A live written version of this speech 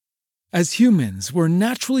As humans, we're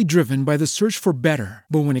naturally driven by the search for better.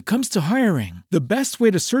 But when it comes to hiring, the best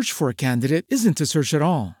way to search for a candidate isn't to search at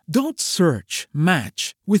all. Don't search,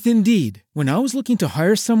 match with Indeed. When I was looking to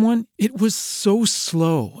hire someone, it was so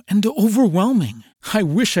slow and overwhelming. I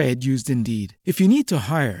wish I had used Indeed. If you need to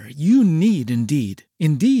hire, you need Indeed.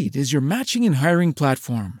 Indeed is your matching and hiring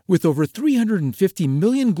platform with over 350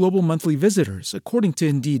 million global monthly visitors, according to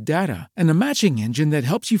Indeed data, and a matching engine that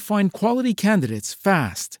helps you find quality candidates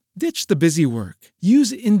fast. Ditch the busy work.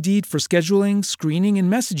 Use Indeed for scheduling, screening,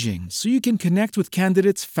 and messaging so you can connect with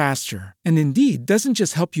candidates faster. And Indeed doesn't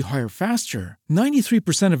just help you hire faster.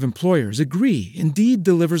 93% of employers agree Indeed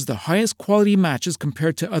delivers the highest quality matches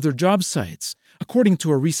compared to other job sites, according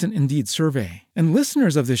to a recent Indeed survey. And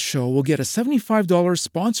listeners of this show will get a $75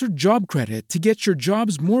 sponsored job credit to get your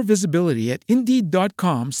jobs more visibility at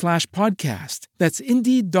Indeed.com/podcast. That's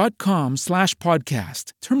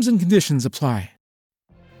Indeed.com/podcast. Terms and conditions apply.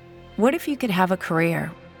 What if you could have a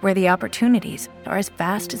career where the opportunities are as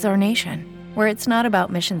vast as our nation, where it's not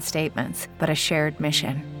about mission statements, but a shared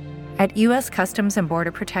mission? At U.S. Customs and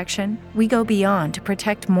Border Protection, we go beyond to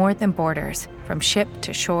protect more than borders. From ship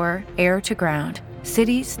to shore, air to ground,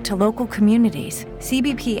 cities to local communities,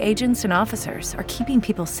 CBP agents and officers are keeping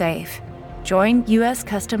people safe. Join U.S.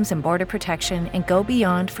 Customs and Border Protection and go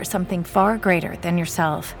beyond for something far greater than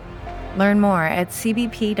yourself. Learn more at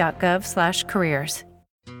cbp.gov/careers.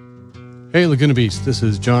 Hey, Laguna Beach, this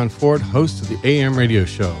is John Ford, host of the AM radio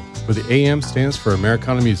show, where the AM stands for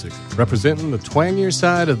Americana Music, representing the twangier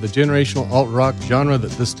side of the generational alt-rock genre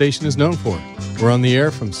that this station is known for. We're on the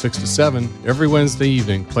air from 6 to 7 every Wednesday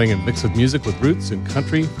evening, playing a mix of music with roots in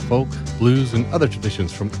country, folk, blues, and other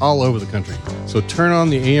traditions from all over the country. So turn on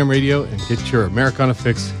the AM radio and get your Americana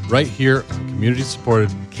fix right here on community-supported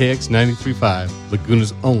KX 93.5,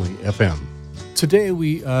 Laguna's only FM. Today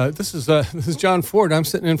this is John Ford. I'm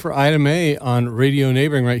sitting in for Ida May on Radio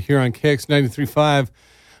Neighboring right here on KX 93.5.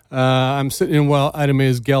 I'm sitting in while Ida May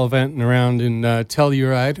is gallivanting around in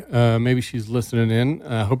Telluride. Maybe she's listening in.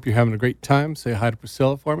 I hope you're having a great time. Say hi to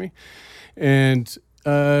Priscilla for me. And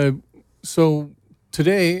so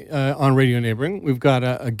today on Radio Neighboring, we've got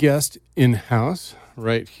a guest in-house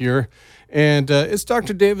right here. And it's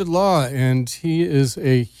Dr. David Law, and he is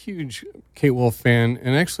a huge Kate Wolf fan,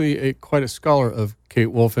 and actually quite a scholar of Kate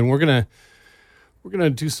Wolf. And we're gonna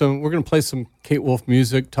play some Kate Wolf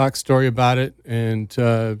music, talk story about it, and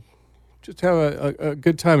just have a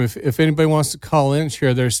good time. If anybody wants to call in,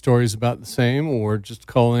 share their stories about the same, or just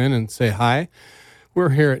call in and say hi,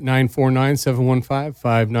 we're here at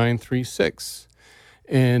 949-715-5936.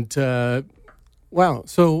 And wow,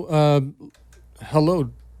 so hello.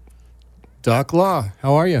 Doc Law,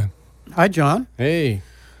 how are you? Hi, John. Hey.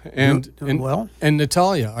 And doing well. And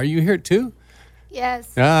Natalia, are you here too?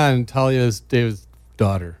 Yes. Natalia is David's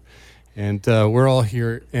daughter. And we're all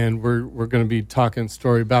here, and we're going to be talking a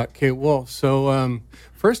story about Kate Wolf. So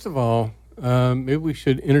first of all, maybe we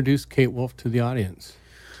should introduce Kate Wolf to the audience.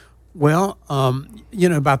 Well,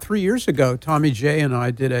 about 3 years ago, Tommy J and I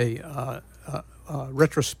did a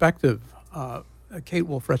retrospective, a Kate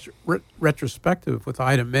Wolf retrospective with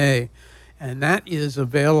Ida May. And that is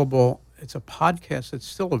available. It's a podcast that's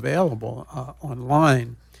still available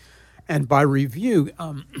online. And by review,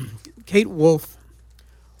 Kate Wolf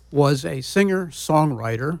was a singer,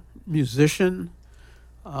 songwriter, musician,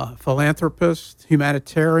 philanthropist,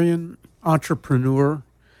 humanitarian, entrepreneur,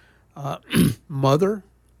 mother,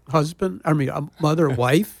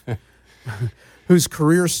 wife, whose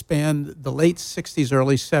career spanned the late 60s,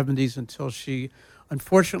 early 70s until she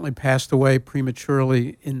unfortunately passed away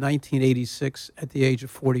prematurely in 1986 at the age of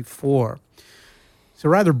 44. It's a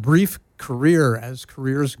rather brief career as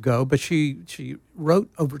careers go, but she wrote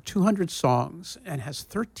over 200 songs and has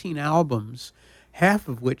 13 albums, half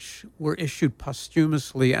of which were issued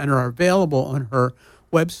posthumously and are available on her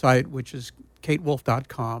website, which is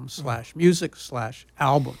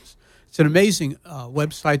katewolf.com/music/albums. It's an amazing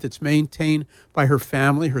website that's maintained by her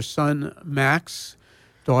family, her son Max,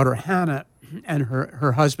 daughter Hannah, and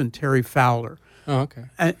her husband, Terry Fowler. Oh, okay.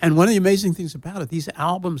 And one of the amazing things about it, these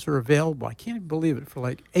albums are available, I can't even believe it, for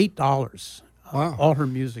like $8. Wow. All her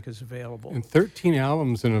music is available. And 13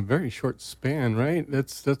 albums in a very short span, right?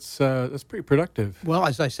 That's pretty productive. Well,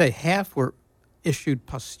 as I say, half were issued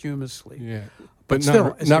posthumously. Yeah. But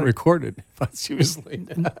still, not recorded posthumously.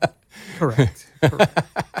 Correct.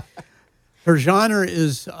 Her genre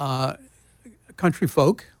is country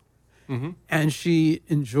folk. Mm-hmm. And she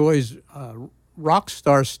enjoys rock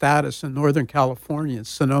star status in Northern California,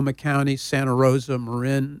 Sonoma County, Santa Rosa,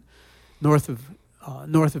 Marin, north of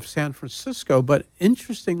San Francisco. But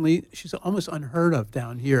interestingly, she's almost unheard of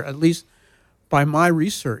down here, at least by my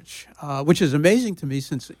research, which is amazing to me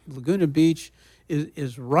since Laguna Beach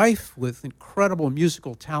is rife with incredible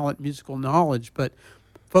musical talent, musical knowledge, but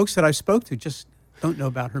folks that I spoke to just don't know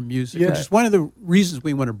about her music, which is one of the reasons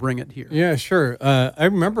we want to bring it here. Yeah, sure. I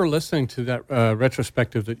remember listening to that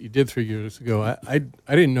retrospective that you did 3 years ago. I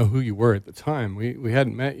didn't know who you were at the time. We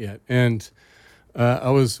hadn't met yet. And I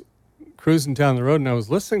was cruising down the road, and I was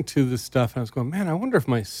listening to this stuff, and I was going, man, I wonder if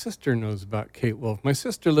my sister knows about Kate Wolf. My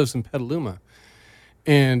sister lives in Petaluma.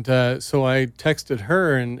 And so I texted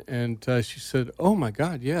her, and she said, oh, my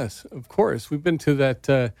God, yes, of course. We've been to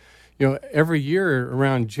that, every year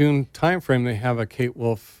around June timeframe, they have a Kate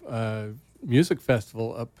Wolf music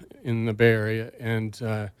festival up in the Bay Area, and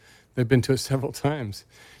they've been to it several times.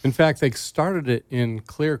 In fact, they started it in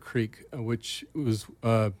Clear Creek, which was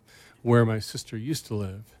where my sister used to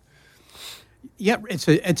live. Yeah,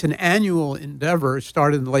 it's an annual endeavor. It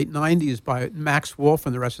started in the late 90s by Max Wolf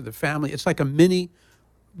and the rest of the family. It's like a mini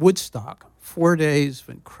Woodstock, 4 days of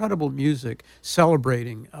incredible music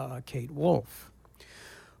celebrating Kate Wolf.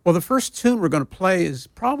 Well, the first tune we're going to play is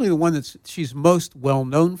probably the one that she's most well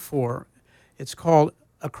known for. It's called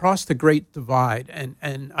Across the Great Divide,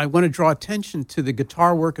 and I want to draw attention to the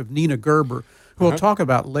guitar work of Nina Gerber, who we'll talk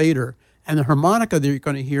about later, and the harmonica that you're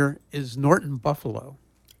going to hear is Norton Buffalo.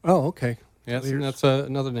 Oh, okay. Yes, and that's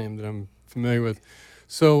another name that I'm familiar with.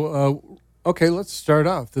 So, okay, let's start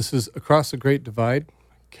off. This is Across the Great Divide,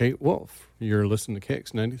 Kate Wolf. You're listening to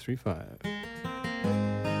KX 93.5.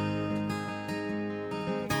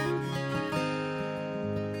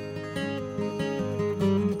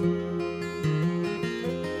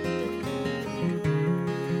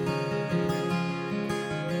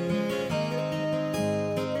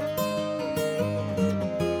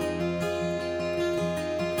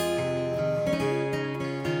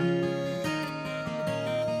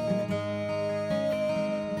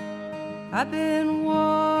 I've been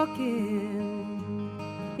walking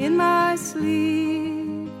in my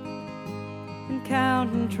sleep and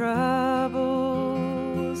counting troubles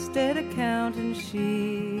instead of counting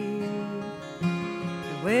sheep.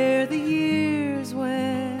 And where the years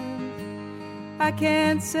went, I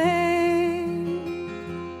can't say.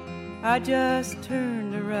 I just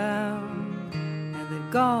turned around and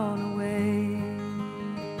they've gone away.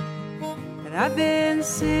 And I've been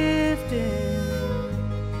sifting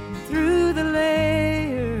through the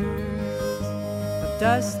layers of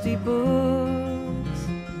dusty books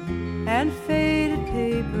and faded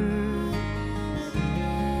papers.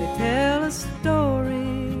 They tell a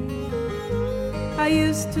story I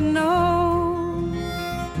used to know.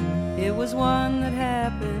 It was one that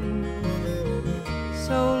happened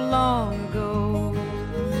so long ago.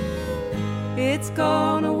 It's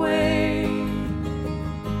gone away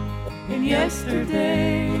in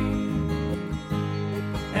yesterday,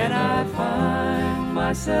 and I find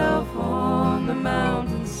myself on the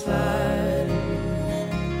mountainside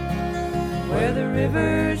where the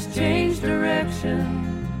rivers change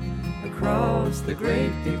direction across the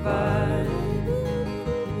Great Divide.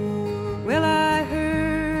 Well, I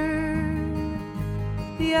heard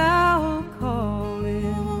the owl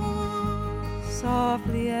calling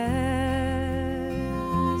softly as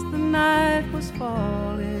the night was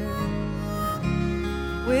falling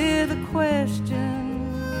with a question.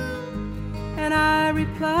 And I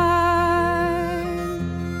replied,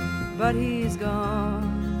 but he's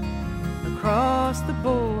gone across the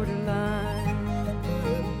borderline.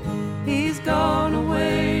 He's gone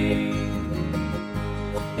away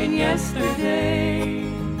in yesterday,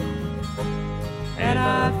 and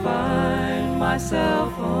I find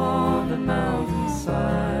myself on the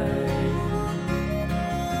mountainside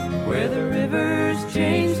where the rivers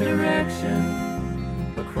change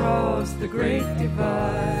direction across the Great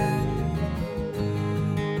Divide.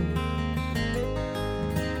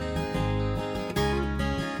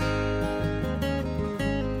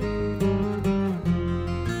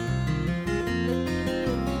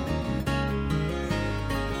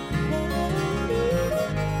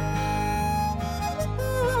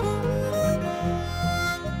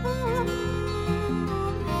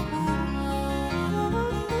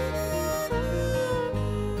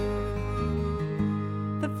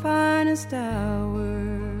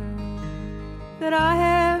 Hour that I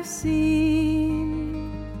have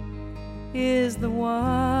seen is the one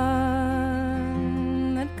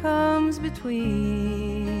that comes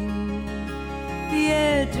between the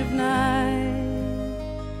edge of night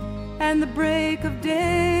and the break of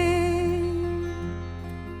day,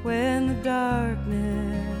 when the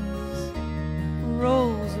darkness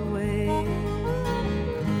rolls away.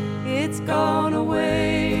 It's gone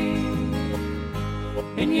away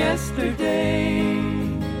in yesterday,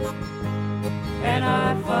 and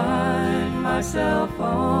I find myself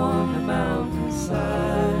on the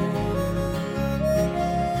mountainside,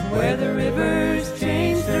 where the rivers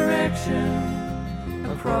change direction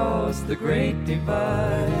across the great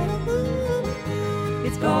divide.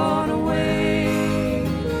 It's gone away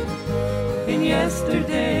in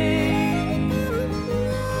yesterday,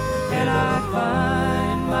 and I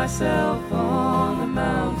find myself on the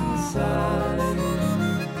mountainside,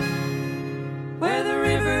 where the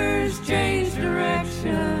rivers change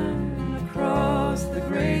direction across the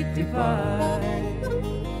great divide.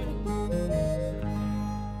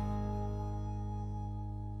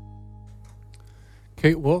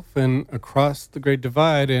 Kate Wolf and Across the Great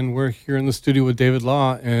Divide, and we're here in the studio with David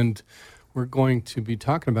Law, and we're going to be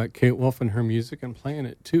talking about Kate Wolf and her music and playing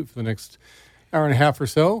it too for the next hour and a half or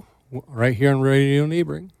so, right here on Radio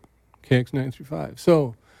Neighboring, KX935.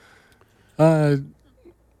 So,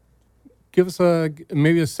 give us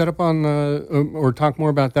maybe a setup on, or talk more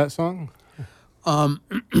about that song.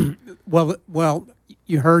 Well,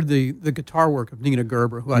 you heard the guitar work of Nina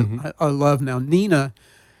Gerber, who I love now. Nina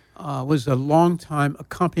was a longtime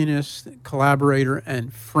accompanist, collaborator,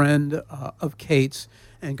 and friend of Kate's,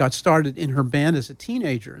 and got started in her band as a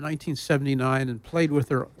teenager in 1979 and played with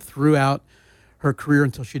her throughout her career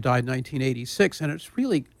until she died in 1986. And it's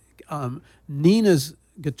really, Nina's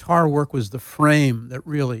guitar work was the frame that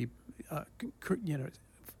really,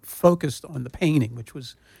 focused on the painting, which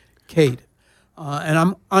was Kate.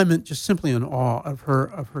 And I'm just simply in awe of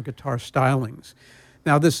her guitar stylings.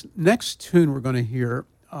 Now, this next tune we're going to hear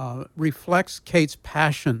reflects Kate's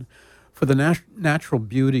passion for the natural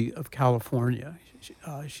beauty of California.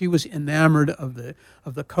 She was enamored of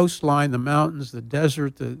the coastline, the mountains, the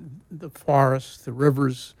desert, the forests, the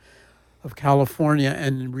rivers of California,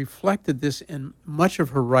 and reflected this in much of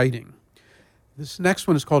her writing. This next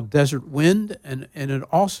one is called Desert Wind, and it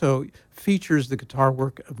also features the guitar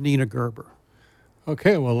work of Nina Gerber.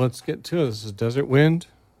 Okay, well, let's get to it. This is Desert Wind,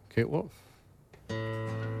 Kate Wolf.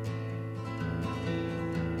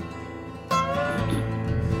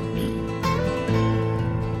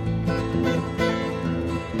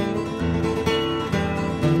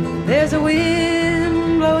 There's a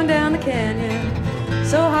wind blowing down the canyon,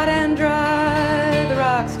 so hot and dry, the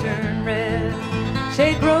rocks turn red.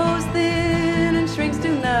 Shade grows thin and shrinks to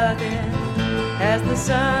nothing as the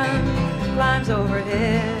sun climbs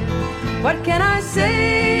overhead. What can I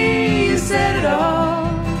say? You said it all.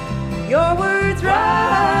 Your words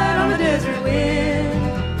ride on the desert wind,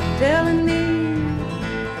 telling me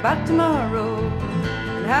about tomorrow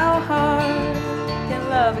and how a heart can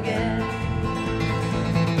love again.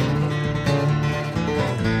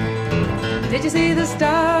 Did you see the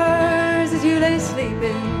stars as you lay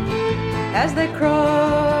sleeping, as they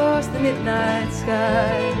crossed the midnight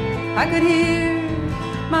sky? I could hear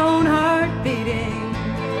my own heart beating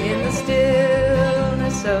in the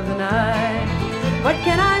stillness of the night. What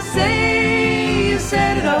can I say? You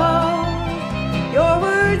said it all. Your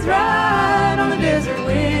words ride on the desert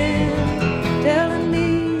wind, telling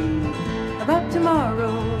me about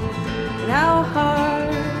tomorrow and how a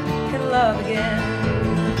heart can love again.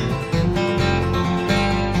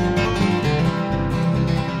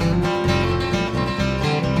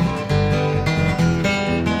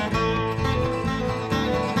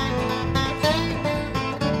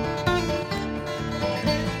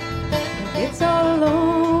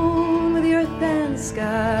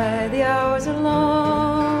 Sky, the hours are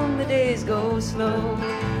long, the days go slow.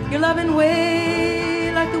 Your loving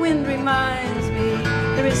way, like the wind, reminds me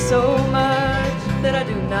there is so much that I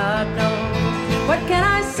do not know. What can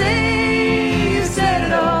I say? You said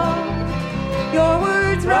it all. Your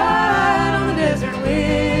words ride on the desert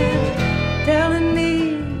wind, telling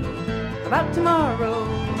me about tomorrow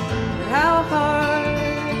and how a heart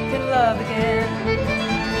can love again.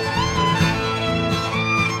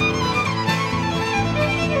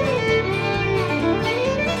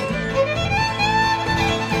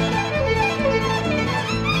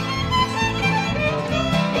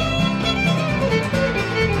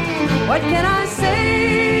 What can I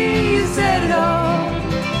say? You said it all.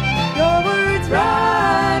 Your words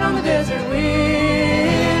ride on the desert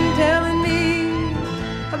wind, telling me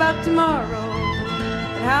about tomorrow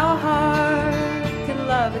and how a heart can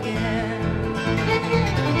love again.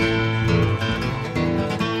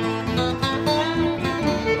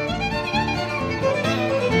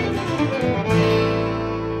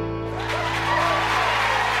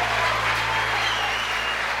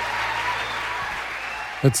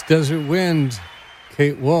 That's Desert Wind,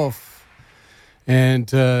 Kate Wolf. And,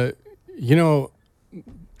 the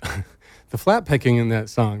flat picking in that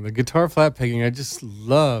song, the guitar flat picking, I just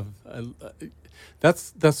love.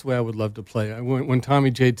 That's the way I would love to play. When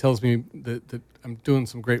Tommy J tells me that I'm doing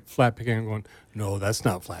some great flat picking, I'm going, no, that's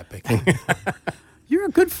not flat picking. You're a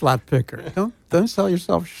good flat picker. Don't sell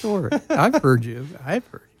yourself short. I've heard you.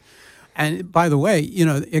 And by the way, you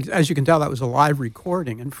know, as you can tell, that was a live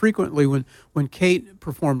recording. And frequently, when Kate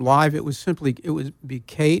performed live, it would be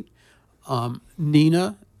Kate,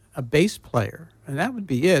 Nina, a bass player, and that would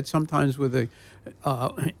be it. Sometimes with a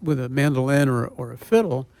mandolin or a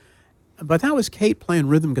fiddle, but that was Kate playing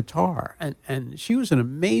rhythm guitar, and she was an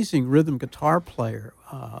amazing rhythm guitar player,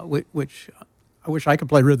 which I wish I could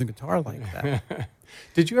play rhythm guitar like that.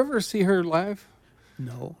 Did you ever see her live?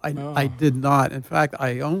 No, I did not. In fact,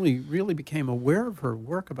 I only really became aware of her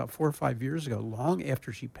work about 4 or 5 years ago, long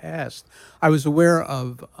after she passed. I was aware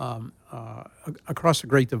of Across the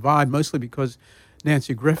Great Divide, mostly because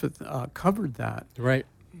Nancy Griffith covered that. Right.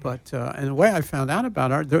 But and the way I found out about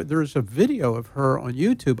her, there's a video of her on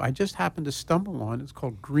YouTube I just happened to stumble on. It's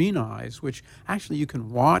called Green Eyes, which actually you can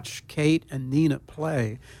watch Kate and Nina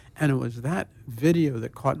play. And it was that video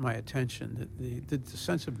that caught my attention, the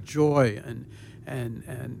sense of joy and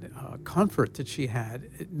comfort that she had.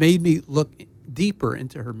 It made me look deeper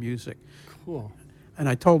into her music. Cool. And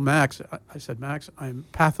I told Max, I said, Max, I'm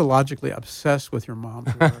pathologically obsessed with your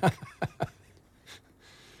mom's work.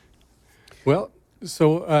 Well,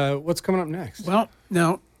 so what's coming up next? Well,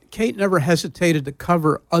 now, Kate never hesitated to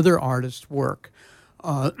cover other artists' work.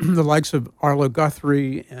 The likes of Arlo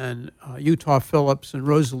Guthrie and Utah Phillips and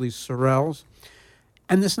Rosalie Sorrells.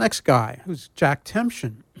 And this next guy, who's Jack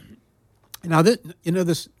Tempchin. Now, you know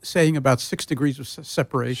this saying about 6 degrees of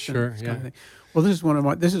separation? Sure, kind yeah. of thing. Well, this is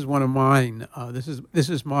one of mine. This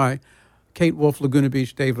is my Kate Wolf, Laguna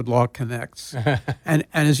Beach, David Law connects. and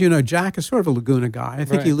as you know, Jack is sort of a Laguna guy. I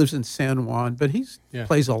think he lives in San Juan, but he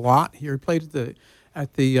plays a lot here. He played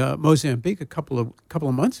at the Mozambique a couple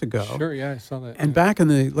of months ago. Sure, yeah, I saw that. And back in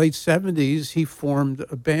the late 70s, he formed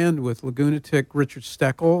a band with Lagunatic Richard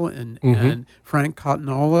Steckel and Frank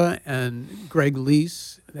Cottanola and Greg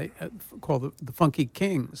Lease, called the Funky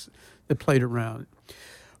Kings, that played around.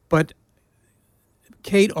 But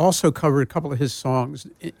Kate also covered a couple of his songs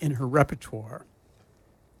in her repertoire.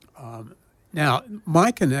 Now,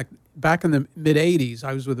 my connect, back in the mid-'80s,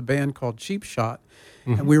 I was with a band called Cheap Shot,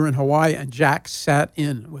 and we were in Hawaii, and Jack sat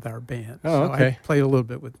in with our band. Oh, so okay. I played a little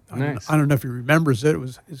bit with, Nice. I don't know if he remembers it.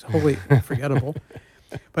 It's wholly forgettable.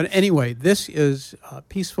 But anyway, this is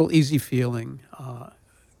Peaceful, Easy Feeling,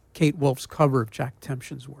 Kate Wolf's cover of Jack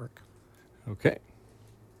Tempchin's work. Okay.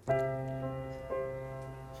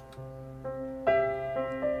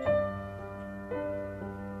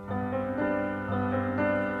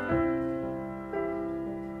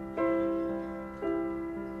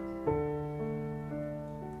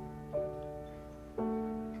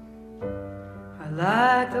 I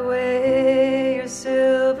like the way your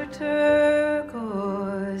silver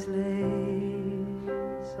turquoise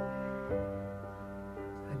lays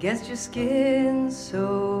against your skin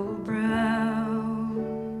so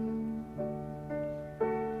brown.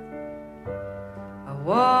 I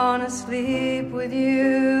wanna sleep with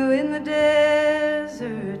you in the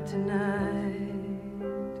desert tonight.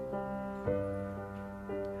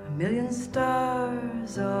 A million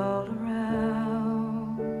stars all around.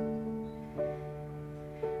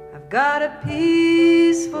 Got a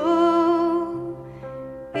peaceful,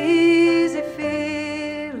 easy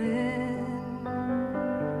feeling.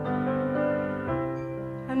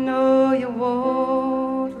 I know you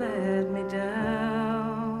won't let me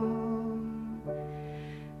down,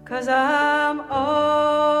 'cause I'm already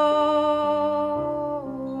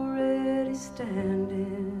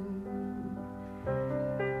standing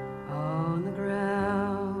on the ground.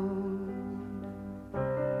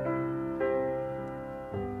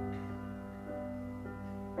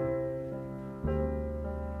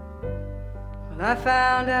 I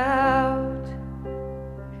found out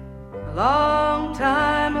a long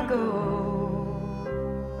time ago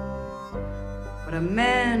what a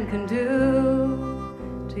man can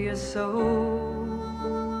do to your soul,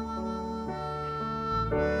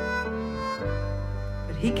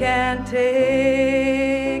 but he can't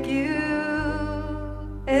take you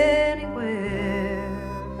anywhere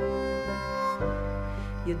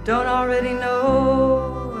you don't already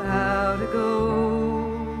know how to go.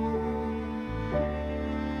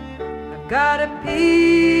 Got a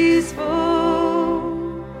peaceful,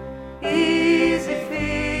 easy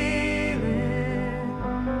feeling.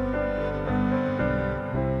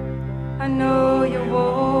 I know you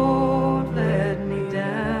won't let me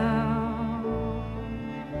down,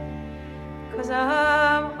 'cause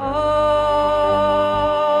I'm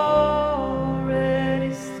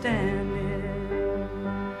already standing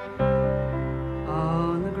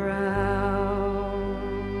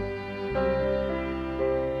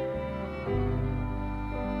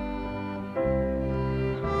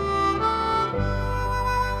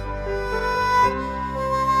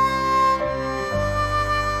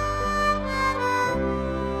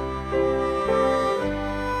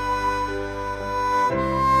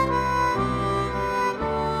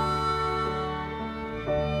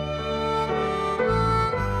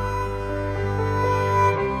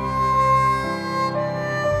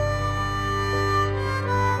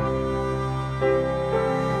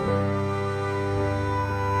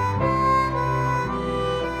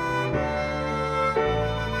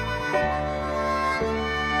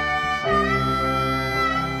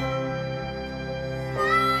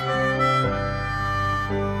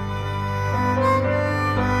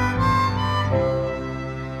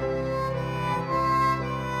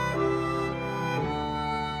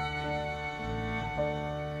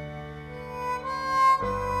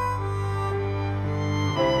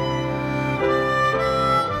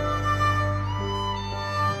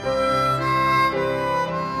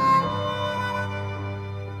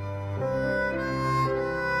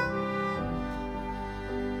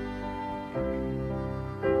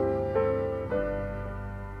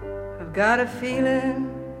I've got a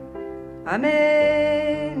feeling I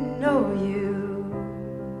may know you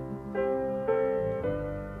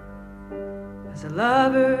as a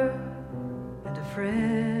lover and a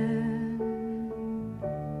friend,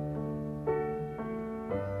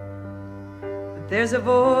 but there's a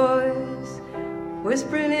voice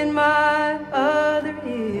whispering in my other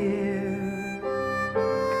ear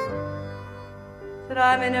that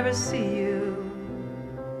I may never see you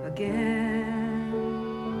again.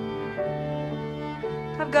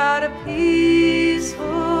 I've got a peaceful,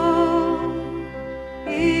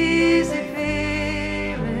 easy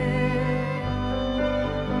feeling.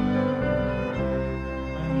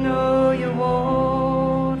 I know you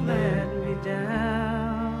won't let me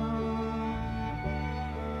down,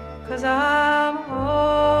 'cause I'm already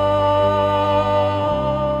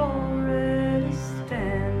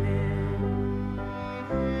standing.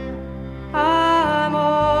 I'm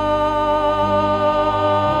already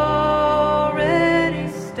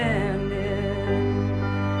standing.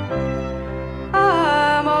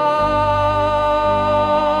 I'm already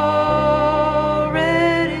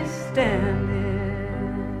standing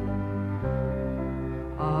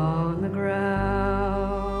on the ground.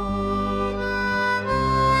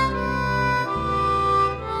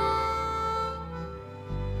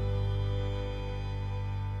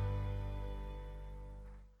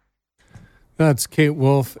 That's Kate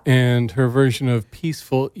Wolf and her version of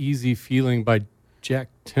Peaceful, Easy Feeling by Jack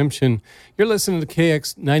Tempchin. You're listening to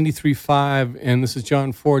KX 93.5, and this is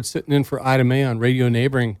John Ford sitting in for Ida May on Radio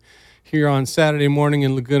Neighboring here on Saturday morning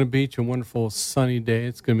in Laguna Beach, a wonderful sunny day.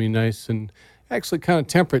 It's going to be nice and actually kind of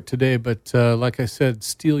temperate today, but like I said,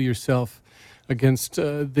 steel yourself against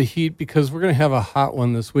the heat because we're going to have a hot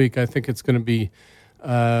one this week. I think it's going to be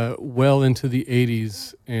well into the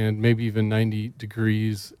 80s and maybe even 90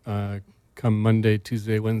 degrees come Monday,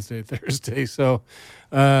 Tuesday, Wednesday, Thursday. So,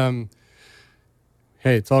 hey,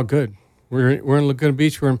 it's all good. We're in Laguna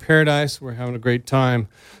Beach. We're in paradise. We're having a great time.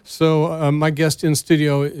 So my guest in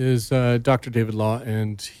studio is Dr. David Law,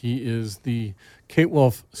 and he is the Kate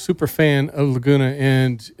Wolf super fan of Laguna.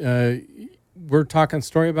 And we're talking a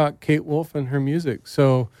story about Kate Wolf and her music.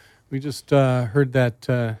 So we just heard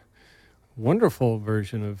that wonderful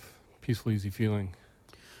version of Peaceful, Easy Feeling.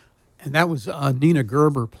 And that was Nina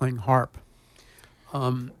Gerber playing harp.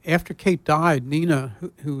 After Kate died, Nina,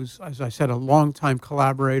 who's, as I said, a longtime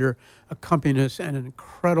collaborator, accompanist, and an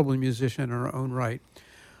incredible musician in her own right,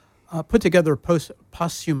 put together a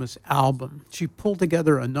posthumous album. She pulled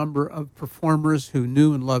together a number of performers who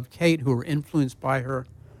knew and loved Kate, who were influenced by her,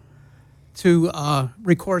 to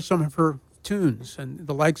record some of her tunes, and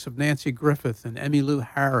the likes of Nancy Griffith and Emmylou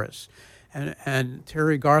Harris and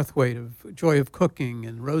Terry Garthwaite of Joy of Cooking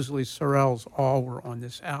and Rosalie Sorrells all were on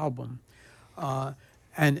this album.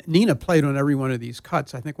 And Nina played on every one of these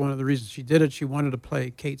cuts. I think one of the reasons she did it, she wanted to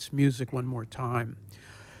play Kate's music one more time.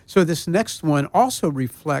 So this next one also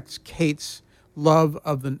reflects Kate's love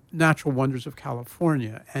of the natural wonders of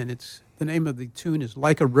California. And the name of the tune is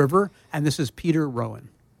Like a River, and this is Peter Rowan.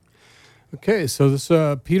 Okay, so this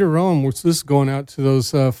Peter Rowan, this is going out to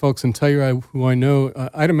those folks in Telluride who I know.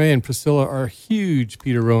 Ida May and Priscilla are huge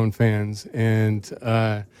Peter Rowan fans. And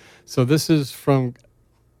so this is from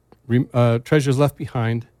Treasures Left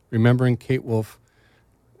Behind, Remembering Kate Wolf,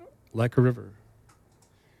 Like a River.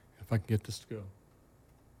 If I can get this to go.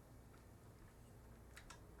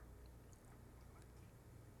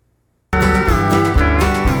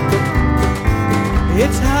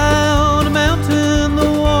 It's high on a mountain, the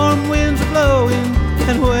warm winds are blowing,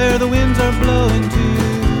 and where the winds are blowing to,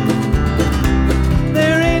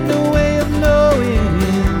 there ain't no way of knowing.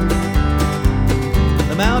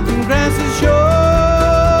 The mountain grass is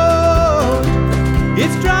short,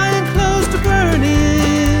 it's dry and close to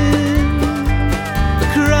burning,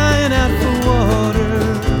 crying out for water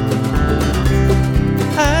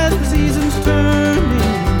as the season's turning.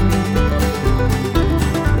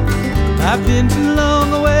 I've been too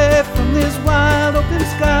long away from this wild open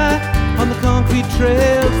sky on the concrete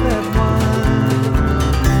trails that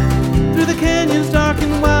wind through the canyons dark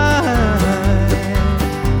and wide,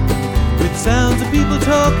 with sounds of people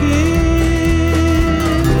talking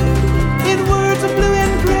in words of blue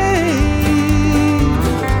and gray,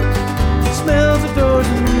 smells of doors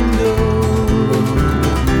and windows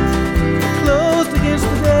closed against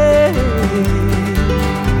the day,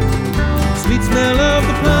 sweet smell of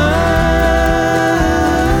the pines,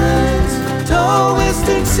 tall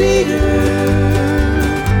western cedar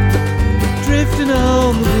drifting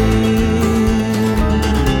on the wind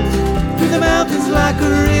through the mountains like a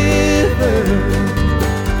river.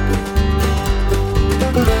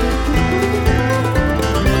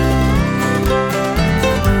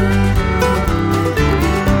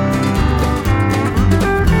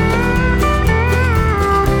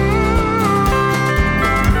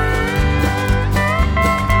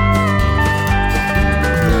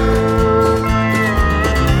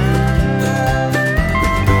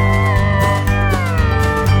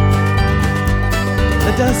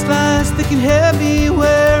 making heavy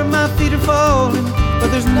where my feet are falling, but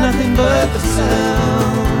there's nothing but the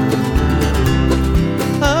sound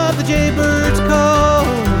of the jaybirds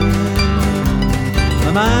calling.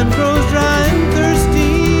 My mind grows dry and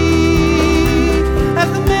thirsty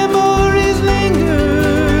as the memories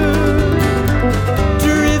linger,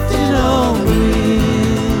 drifting on the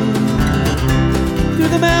wind through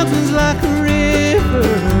the mountains like a river.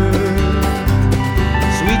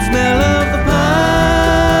 Sweet smell of the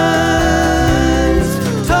pines,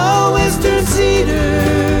 tall western cedar,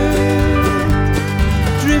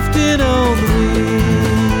 drifting on the wind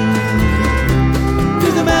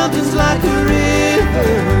through the mountains like a river.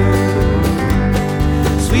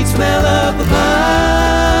 Sweet smell of the pines,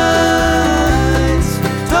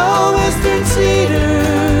 tall western cedar,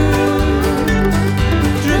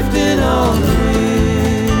 drifting on the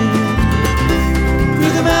wind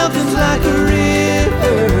through the mountains like a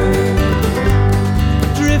river,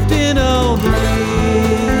 drifting on the wind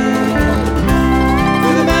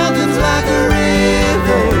through the mountains like a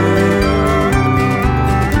river.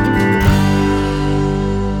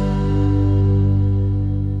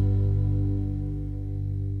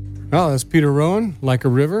 Well, that's Peter Rowan, Like a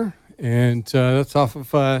River, and that's off of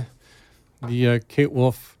the Kate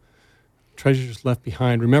Wolf Treasures Left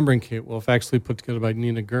Behind, Remembering Kate Wolf, actually put together by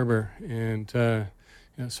Nina Gerber. And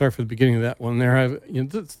sorry for the beginning of that one there.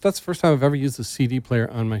 That's the first time I've ever used a CD player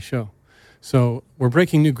on my show. So we're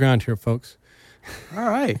breaking new ground here, folks. All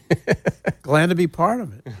right. Glad to be part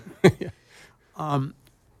of it.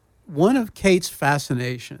 One of Kate's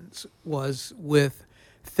fascinations was with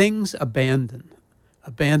things abandoned.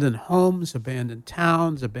 Abandoned homes, abandoned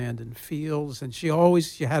towns, abandoned fields, and she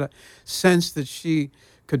had a sense that she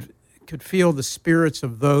could feel the spirits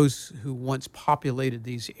of those who once populated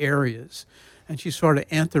these areas, and she sort of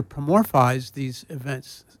anthropomorphized these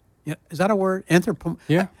events. Is that a word?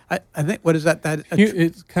 Yeah. I think, what is that?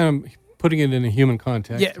 It's kind of putting it in a human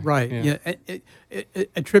context. Yeah, right. Yeah,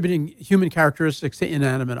 attributing human characteristics to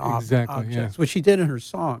inanimate objects, which she did in her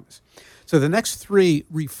songs. So the next three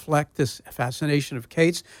reflect this fascination of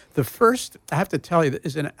Kate's. The first, I have to tell you,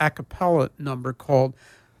 is an a cappella number called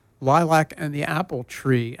Lilac and the Apple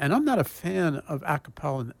Tree. And I'm not a fan of a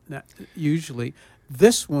cappella usually.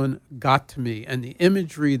 This one got to me, and the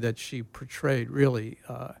imagery that she portrayed really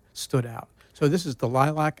stood out. So this is the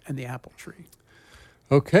Lilac and the Apple Tree.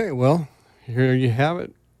 Okay, well, here you have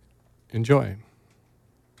it. Enjoy.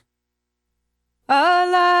 A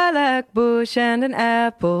lilac bush and an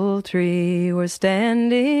apple tree were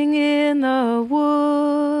standing in the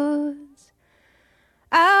woods,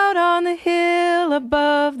 out on the hill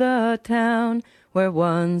above the town where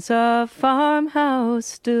once a farmhouse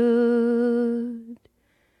stood.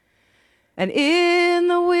 And in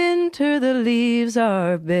the winter the leaves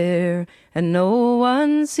are bare, and no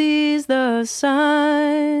one sees the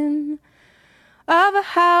sign of a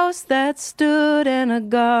house that stood and a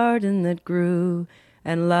garden that grew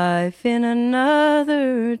and life in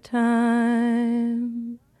another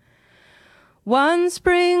time. One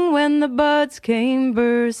spring when the buds came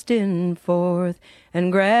bursting forth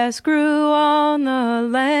and grass grew on the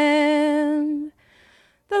land,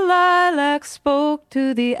 the lilac spoke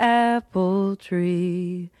to the apple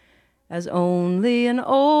tree as only an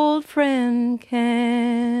old friend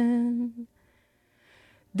can.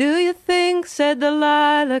 Do you think, said the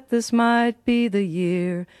lilac, this might be the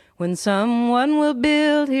year when someone will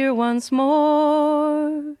build here once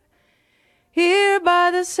more? Here by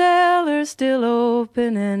the cellar still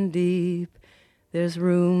open and deep, there's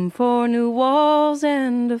room for new walls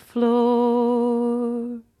and a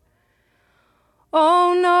floor.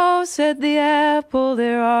 Oh no, said the apple,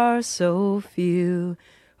 there are so few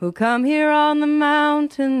who come here on the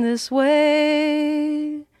mountain this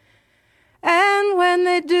way. And when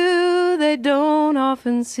they do, they don't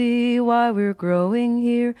often see why we're growing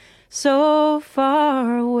here so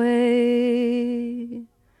far away.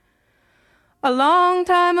 A long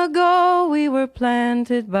time ago we were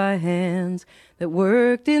planted by hands that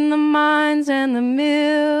worked in the mines and the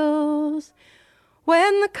mills,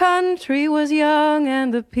 when the country was young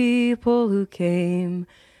and the people who came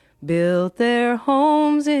built their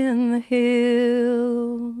homes in the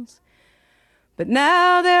hills. But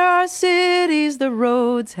now there are cities, the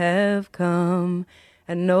roads have come,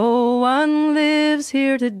 and no one lives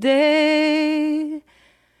here today.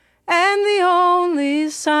 And the only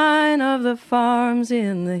sign of the farms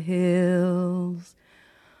in the hills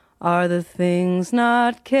are the things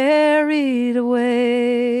not carried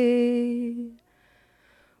away.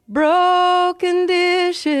 Broken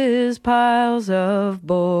dishes, piles of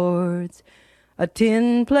boards, a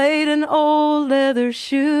tin plate, an old leather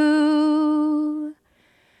shoe,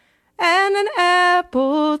 and an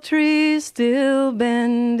apple tree still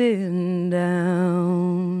bending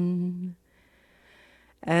down,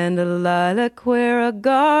 and a lilac where a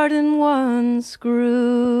garden once grew.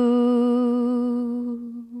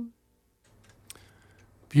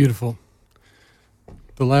 Beautiful.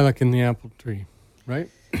 The lilac in the apple tree, right?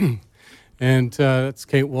 And that's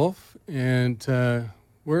Kate Wolf, and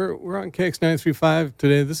we're on KX 93.5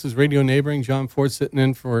 today. This is Radio Neighboring. John Ford sitting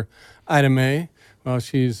in for Ida May while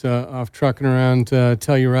she's off trucking around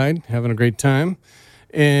Telluride, having a great time.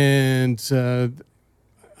 And I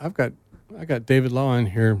got David Law in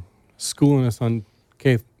here schooling us on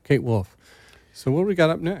Kate Wolf. So what do we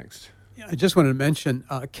got up next? Yeah, I just wanted to mention,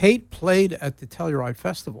 Kate played at the Telluride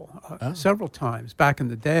Festival several times back in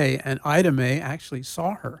the day, and Ida May actually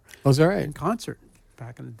saw her in concert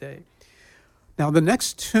back in the day. Now, the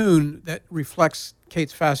next tune that reflects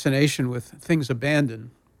Kate's fascination with things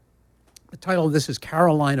abandoned, the title of this is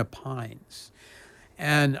Carolina Pines.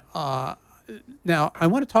 And now I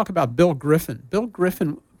want to talk about Bill Griffin. Bill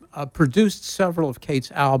Griffin produced several of Kate's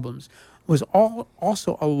albums, was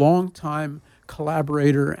also a longtime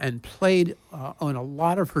collaborator and played on a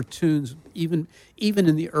lot of her tunes, even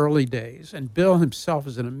in the early days. And Bill himself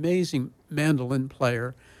is an amazing mandolin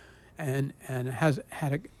player and has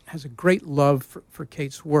a great love for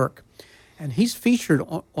Kate's work. And he's featured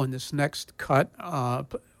on this next cut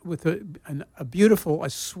with a beautiful, a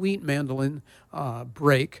sweet mandolin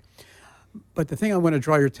break. But the thing I want to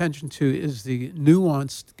draw your attention to is the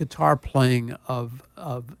nuanced guitar playing of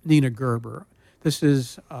Nina Gerber. This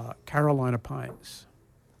is Carolina Pines.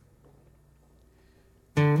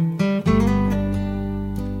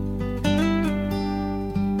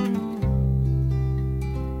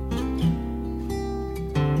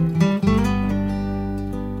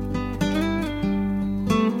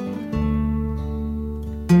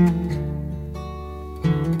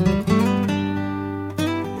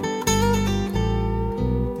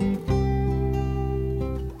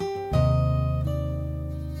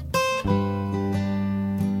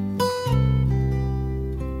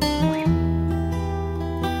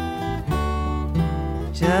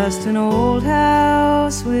 Just an old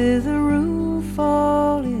house with a roof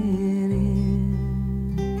falling in,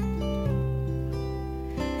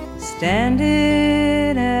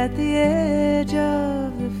 standing at the edge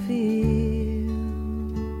of the field,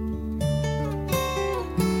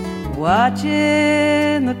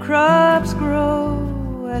 watching the crops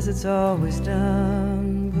grow as it's always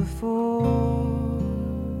done before.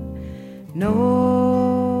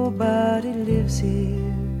 Nobody lives here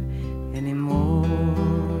anymore.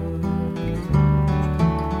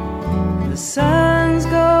 The sun's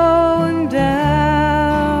going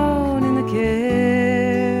down in the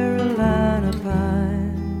Carolina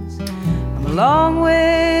Pines. I'm a long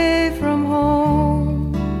way from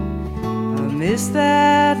home. I miss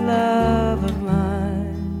that love of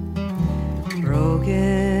mine.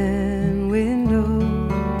 Broken windows,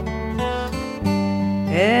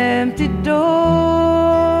 empty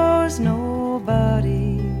doors,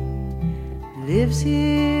 nobody lives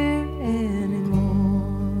here anymore.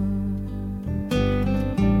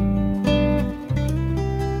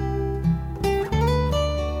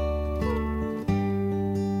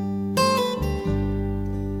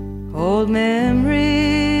 Old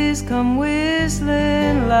memories come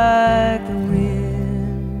whistling like the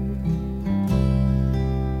wind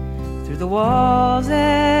through the walls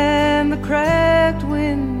and the cracked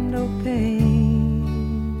window panes,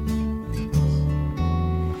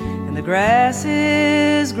 and the grass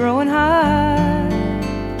is growing high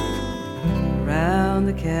around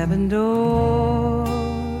the cabin door.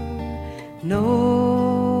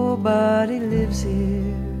 Nobody lives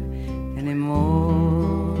here anymore.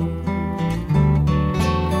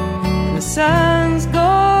 The sun's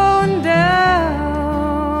going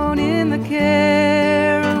down in the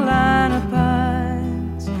Carolina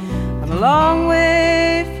Pines. I'm a long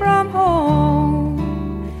way from home.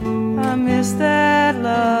 I miss that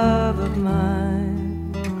love of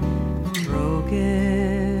mine.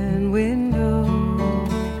 Broken windows,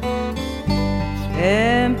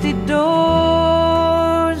 empty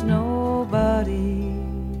doors, nobody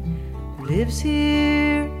lives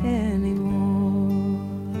here anymore.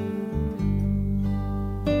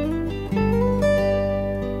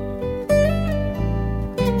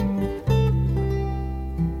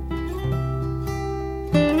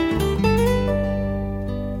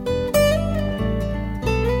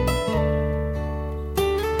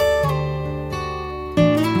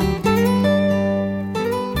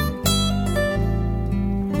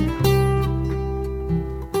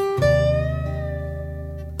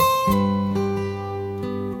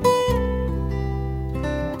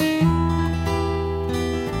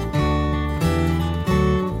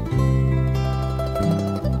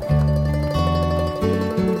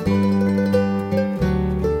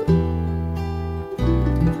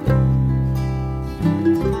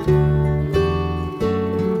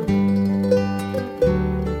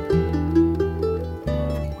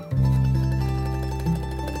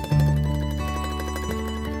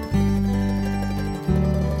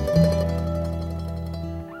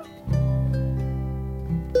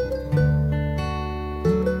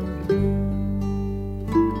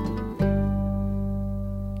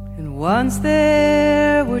 Once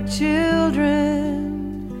there were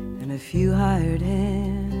children and a few hired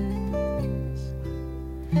hands,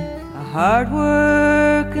 a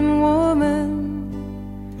hard-working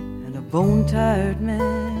woman and a bone-tired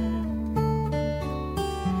man.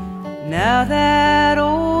 Now that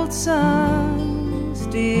old sun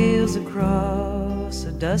steals across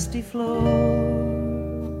a dusty floor,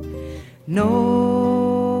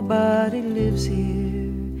 nobody lives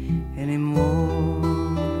here anymore.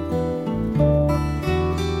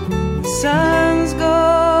 The sun's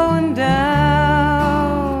going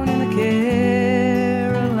down in the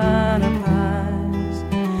Carolina pines.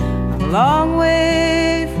 I'm a long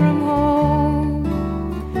way from home.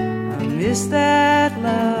 I miss that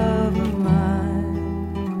love of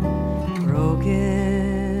mine.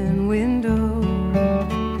 Broken windows,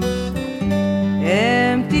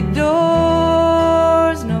 empty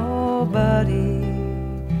doors, nobody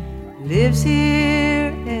lives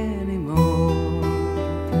here anymore.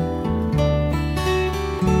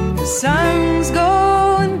 The sun's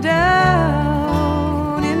going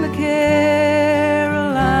down in the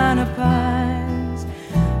Carolina pines.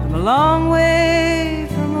 I'm a long way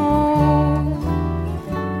from home.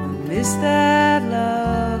 I miss that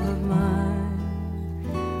love of mine.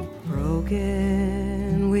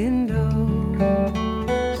 Broken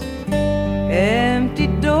windows, empty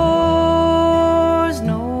doors,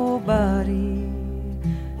 nobody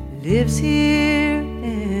lives here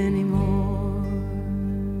anymore.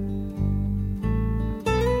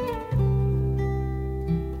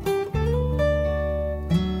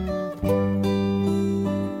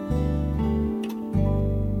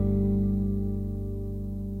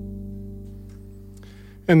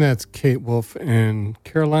 And that's Kate Wolf and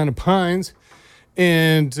Carolina Pines.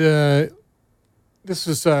 And this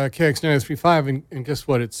is KX 93.5, and guess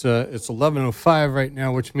what? It's 11:05 right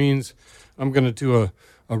now, which means I'm going to do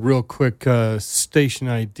a real quick station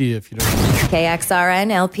ID, if you don't mind.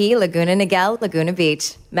 KXRN LP Laguna Niguel, Laguna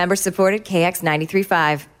Beach. Member supported KX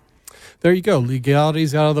 93.5. There you go.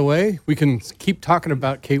 Legality's out of the way. We can keep talking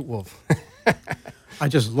about Kate Wolf. I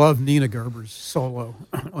just love Nina Gerber's solo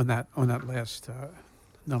on that last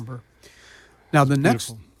number. Now the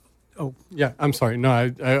next, Beautiful. Yeah, I'm sorry.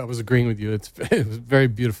 No, I was agreeing with you. It was very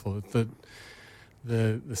beautiful.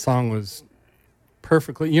 The song was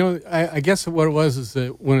perfectly. You know, I guess what it was is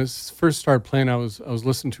that when it first started playing, I was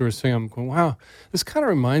listening to her sing. I'm going, wow, this kind of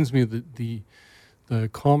reminds me of the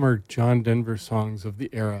calmer John Denver songs of the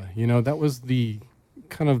era. You know, that was the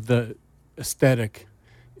kind of the aesthetic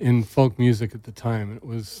in folk music at the time.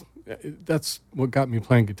 That's what got me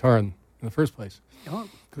playing guitar in the first place. Oh,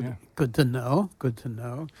 good, Yeah. good to know. Good to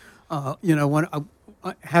know. You know, when I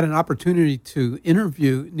had an opportunity to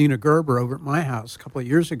interview Nina Gerber over at my house a couple of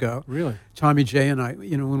years ago. Really? Tommy J and I,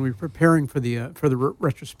 you know, when we were preparing for the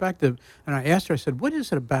retrospective, and I asked her, I said, "What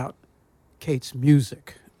is it about Kate's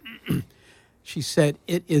music?" She said,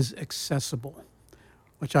 "It is accessible,"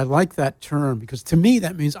 which I like that term because to me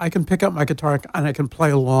that means I can pick up my guitar and I can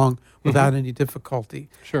play along without any difficulty.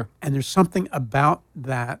 Sure. And there's something about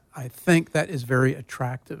that I think that is very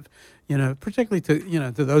attractive, you know, particularly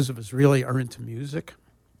to those of us really are into music.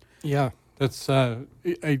 Yeah, that's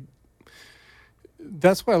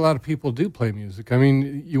that's why a lot of people do play music. I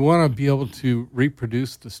mean, you want to be able to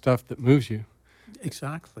reproduce the stuff that moves you.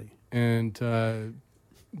 Exactly. And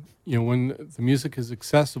you know, when the music is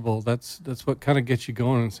accessible, that's what kind of gets you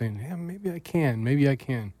going and saying, "Yeah, maybe I can.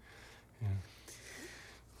 Yeah.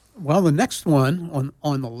 Well, the next one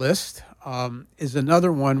on the list is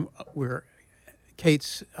another one where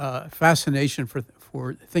Kate's fascination for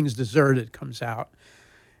things deserted comes out,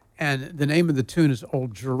 and the name of the tune is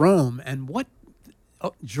Old Jerome. And what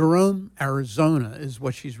Jerome, Arizona, is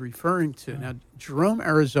what she's referring to. Now, Jerome,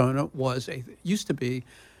 Arizona used to be,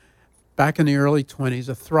 back in the early 20s,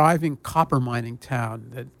 a thriving copper mining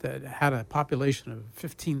town that had a population of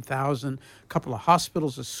 15,000, a couple of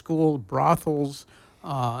hospitals, a school, brothels,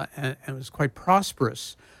 and was quite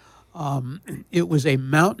prosperous. It was a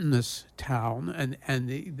mountainous town, and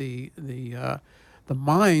the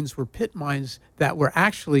mines were pit mines that were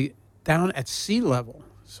actually down at sea level.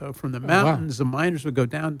 So from the mountains, the miners would go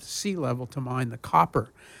down to sea level to mine the copper.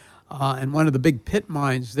 And one of the big pit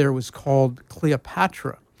mines there was called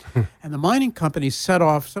Cleopatra. And the mining company set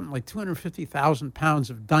off something like 250,000 pounds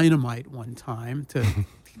of dynamite one time to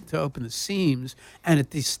open the seams, and it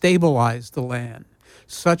destabilized the land,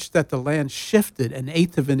 such that the land shifted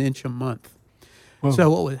 1/8 of an inch a month. Whoa. So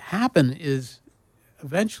what would happen is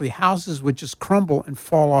eventually houses would just crumble and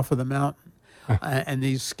fall off of the mountain. And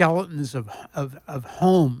these skeletons of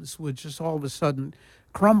homes would just all of a sudden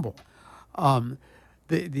crumble.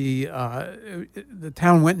 the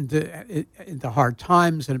town went into hard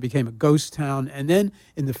times, and it became a ghost town. And then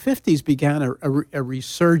in the 50s began a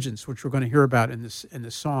resurgence, which we're going to hear about in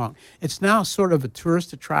the song. It's now sort of a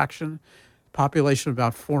tourist attraction, population of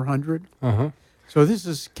about 400. So this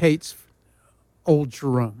is Kate's Old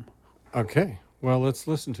Jerome. Okay, well, let's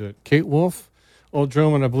listen to it. Kate Wolf, Old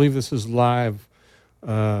Jerome, and I believe this is live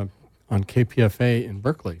on KPFA in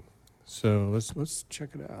Berkeley. So let's check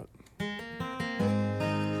it out.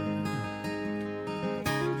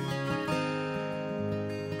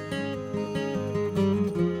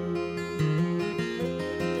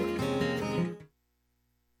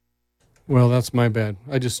 Well, that's my bad.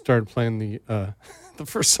 I just started playing the the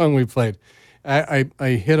first song we played. I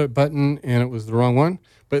hit a button and it was the wrong one.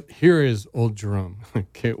 But here is Old Jerome,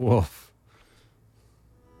 Kate Wolf.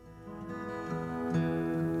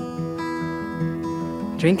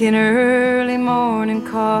 Drinking early morning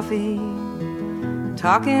coffee,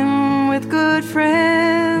 talking with good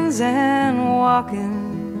friends, and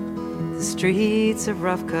walking the streets of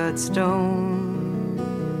rough-cut stone.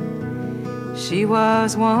 She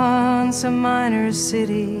was once a miner's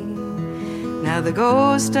city, now the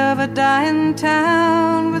ghost of a dying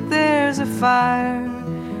town, but there's a fire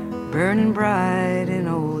burning bright in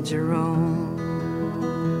Old Jerome.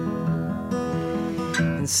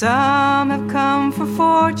 And some have come for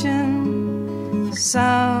fortune,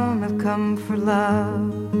 some have come for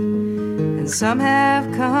love, and some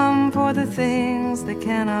have come for the things they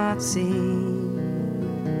cannot see.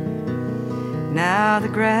 Now the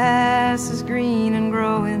grass is green and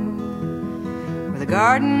growing where the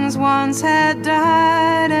gardens once had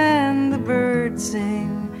died, and the birds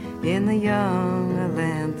sing in the young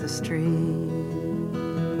ailanthus trees.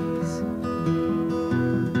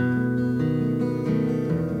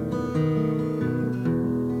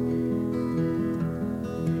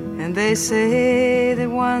 And they say that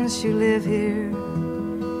once you live here,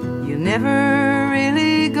 you never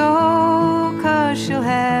really go, 'cause she'll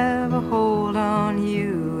have a hold on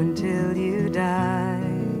you until you die.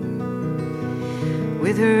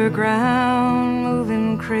 With her ground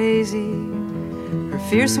moving crazy, her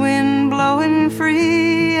fierce wind blowing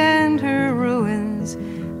free, and her ruins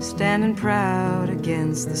standing proud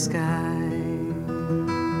against the sky.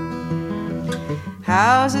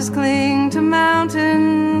 Houses cling to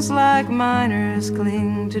mountains like miners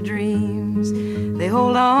cling to dreams. They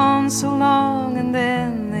hold on so long and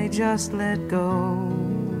then they just let go.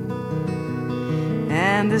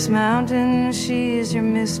 And this mountain, she's your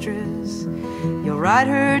mistress. You'll ride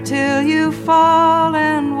her till you fall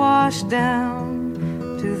and wash down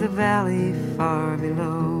to the valley far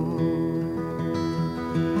below.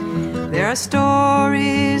 There are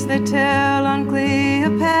stories they tell on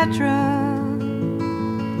Cleopatra.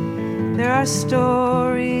 There are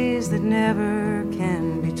stories that never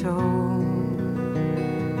can be told.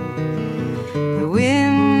 The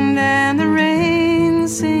wind and the rain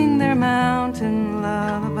sing their mountain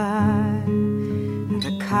lullaby, and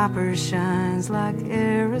the copper shines like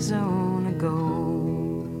Arizona gold.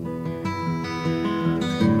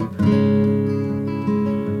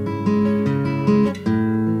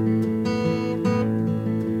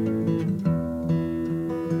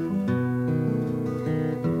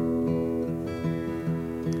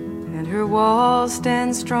 Walls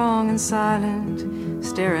stand strong and silent,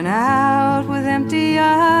 staring out with empty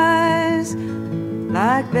eyes,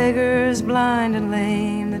 like beggars blind and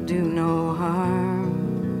lame that do no harm.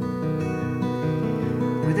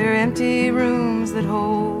 With their empty rooms that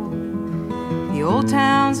hold the old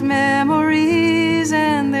town's memories,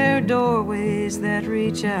 and their doorways that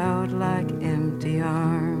reach out like empty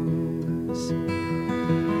arms.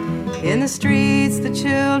 In the streets the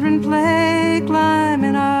children play,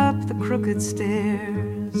 climbing up the crooked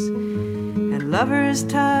stairs, and lovers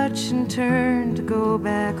touch and turn to go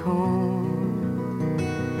back home.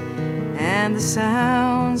 And the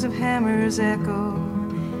sounds of hammers echo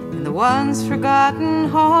in the once forgotten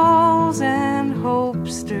halls, and hope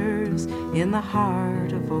stirs in the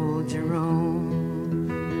heart of Old Jerome.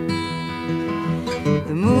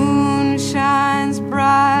 The moon shines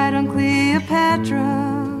bright on Cleopatra,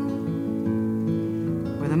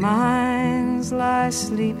 the mines lie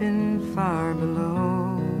sleeping far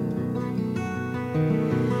below.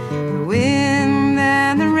 The wind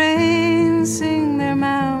and the rain sing their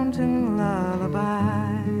mountain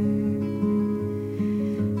lullaby,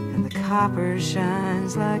 and the copper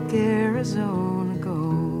shines like Arizona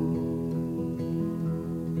gold.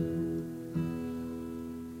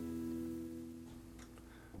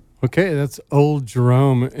 Okay, that's Old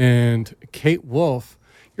Jerome and Kate Wolf.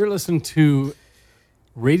 You're listening to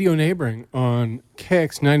Radio Neighboring on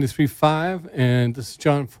KX 93.5, and this is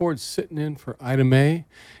John Ford sitting in for Ida May,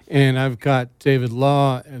 and I've got David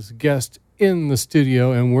Law as a guest in the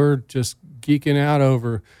studio, and we're just geeking out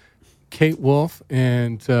over Kate Wolf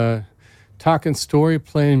and talking story,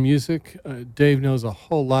 playing music. Dave knows a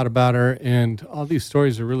whole lot about her, and all these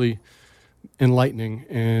stories are really enlightening.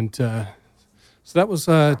 And so that was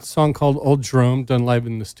a song called Old Jerome, done live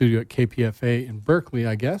in the studio at KPFA in Berkeley,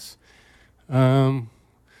 I guess.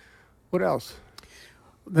 What else?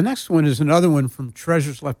 The next one is another one from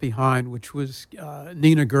Treasures Left Behind, which was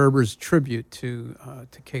Nina Gerber's tribute to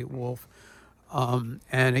Kate Wolf. And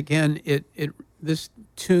again, this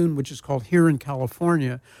tune, which is called Here in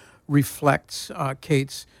California, reflects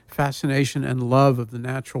Kate's fascination and love of the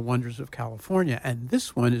natural wonders of California. And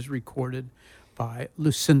this one is recorded by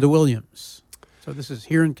Lucinda Williams. So this is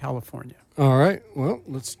Here in California. All right. Well,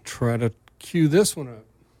 let's try to cue this one up.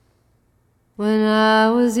 When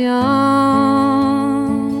I was young,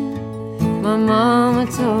 my mama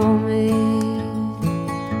told me,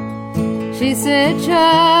 she said,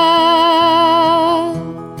 child,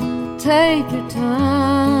 take your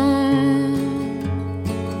time,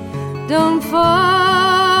 don't fall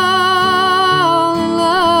in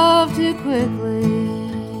love too quickly,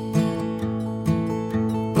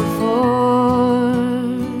 before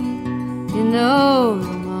you know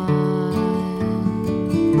you're mine.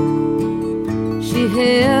 She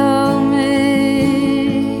held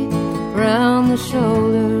me round the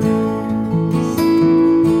shoulders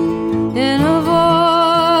in a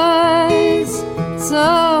voice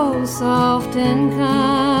so soft and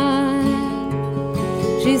kind.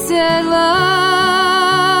 She said,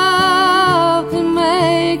 love can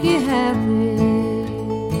make you happy,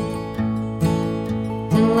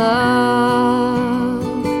 and love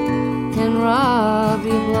can rob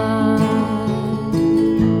you blind.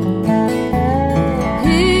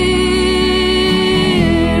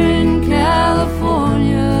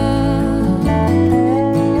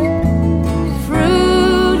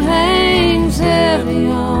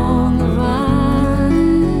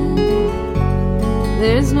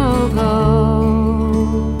 There's no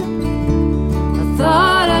gold. I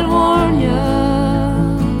thought I'd warn you,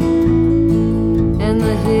 and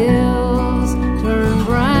the hills turn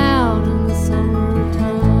brown in the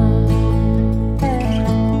summertime.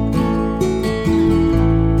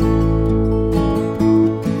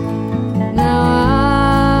 Now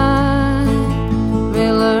I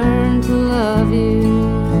may learn to love you,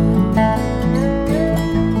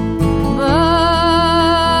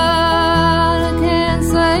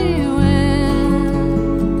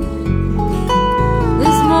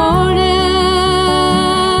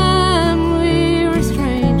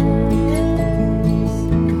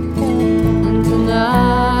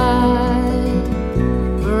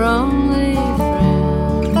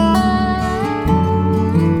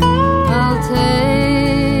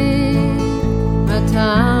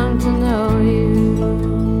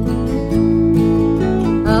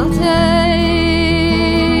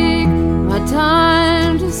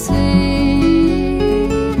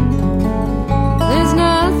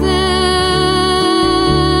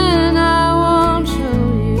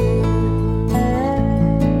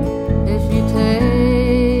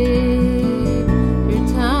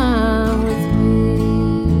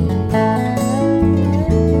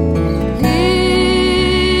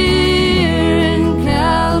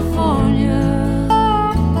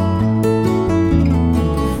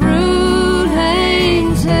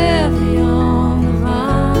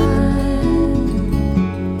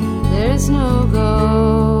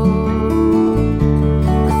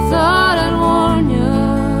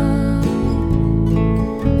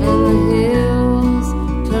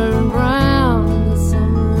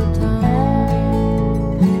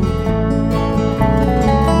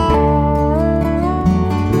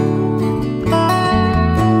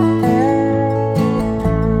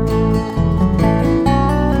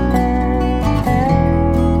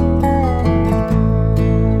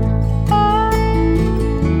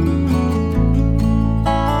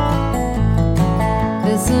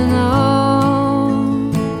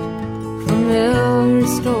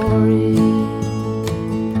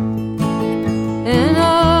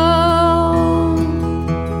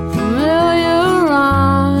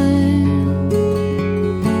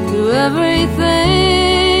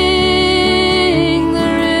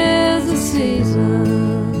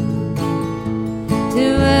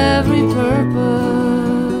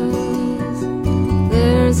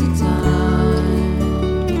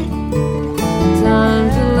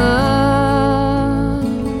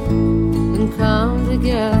 come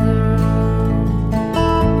together.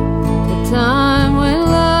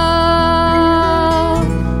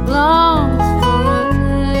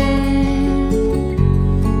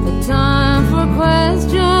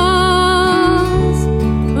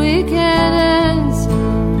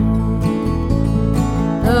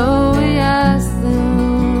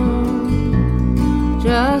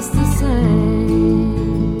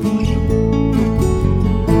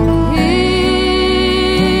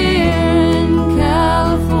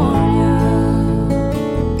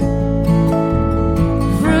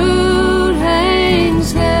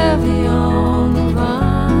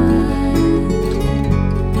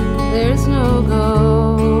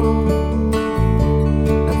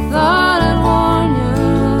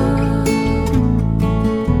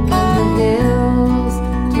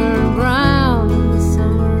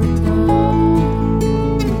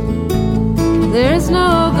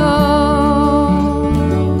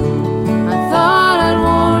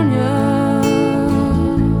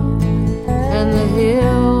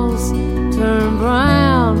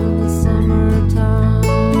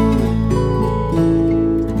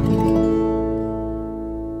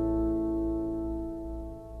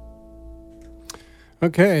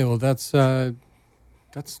 Okay, well, that's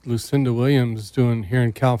Lucinda Williams doing here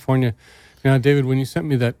in California. Now, David, when you sent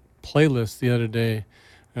me that playlist the other day,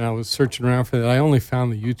 and I was searching around for that, I only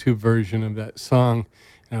found the YouTube version of that song,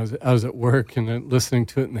 and I was at work and listening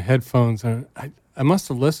to it in the headphones, and I must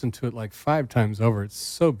have listened to it like 5 times over. It's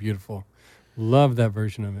so beautiful. Love that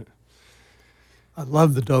version of it. I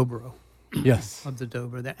love the dobro. Yes. Love the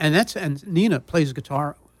dobro. And Nina plays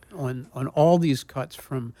guitar on all these cuts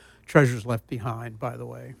from Treasures Left Behind, by the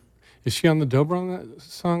way. Is she on the dobro on that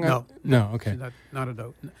song? No. No, okay. She's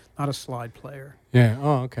not a slide player. Yeah,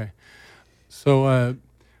 oh, okay. So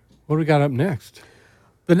what do we got up next?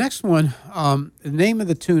 The next one, the name of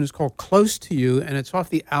the tune is called Close to You, and it's off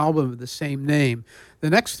the album of the same name. The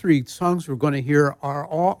next 3 songs we're going to hear are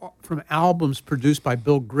all from albums produced by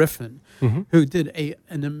Bill Griffin, who did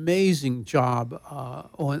an amazing job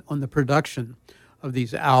on the production of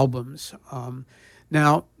these albums.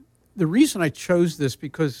 Now, the reason I chose this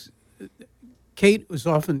because Kate was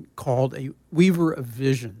often called a weaver of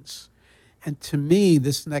visions. And to me,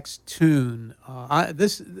 this next tune,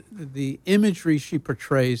 the imagery she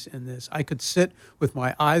portrays in this, I could sit with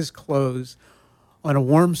my eyes closed on a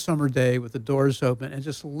warm summer day with the doors open and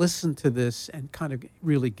just listen to this and kind of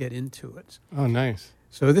really get into it. Oh, nice.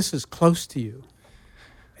 So this is Close to You.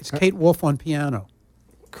 It's Kate Wolf on piano.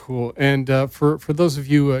 Cool. And for those of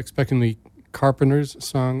you expecting the Carpenters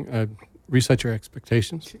song, Reset Your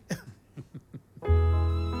Expectations.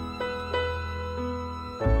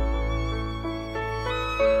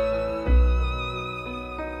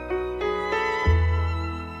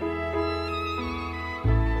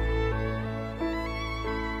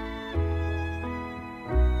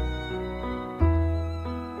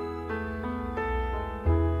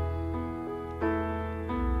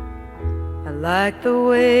 Like the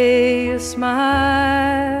way you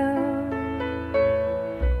smile,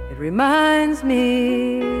 it reminds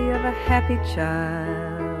me of a happy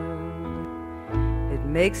child. It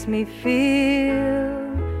makes me feel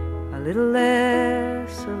a little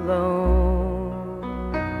less alone.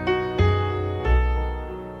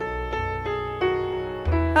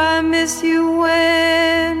 I miss you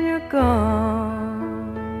when you're gone.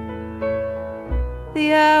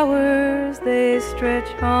 The hours, they stretch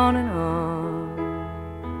on and on,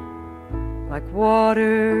 like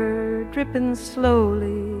water dripping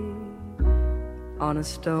slowly on a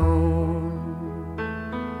stone.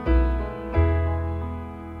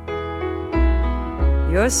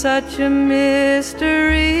 You're such a mystery,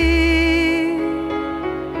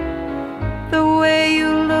 the way you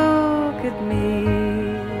look at me,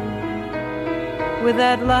 with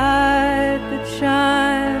that light that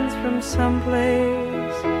shines from someplace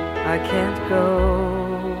I can't go.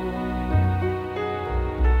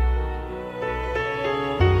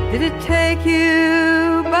 Did it take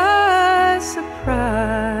you by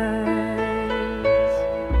surprise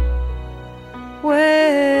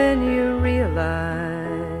when you realized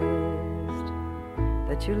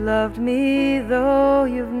that you loved me, though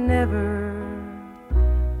you've never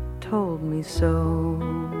told me so?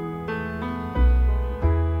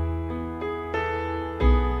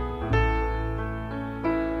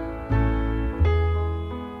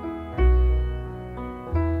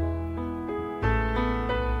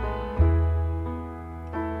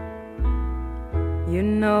 You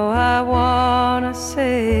know I wanna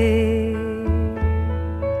say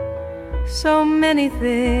so many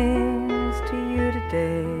things to you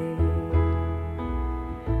today,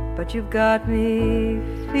 but you've got me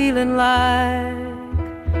feeling like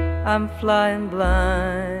I'm flying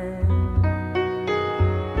blind.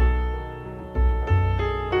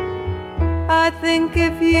 I think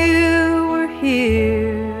if you were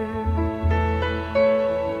here,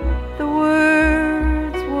 the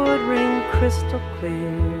words would ring crystal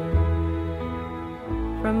clear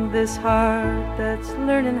from this heart that's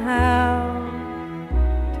learning how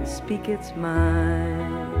to speak its mind.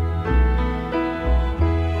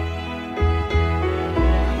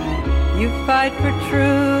 You fight for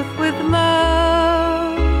truth with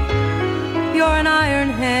love. You're an iron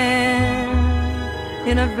hand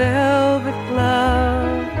in a velvet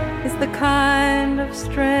glove. It's the kind of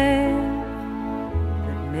strength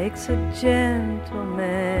that makes a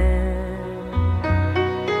gentleman.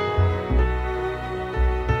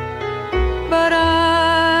 But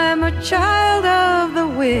I'm a child of the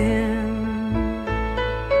wind.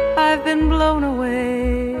 I've been blown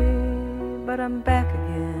away, but I'm back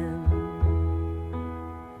again.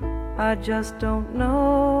 I just don't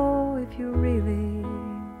know if you really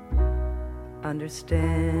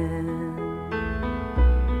understand.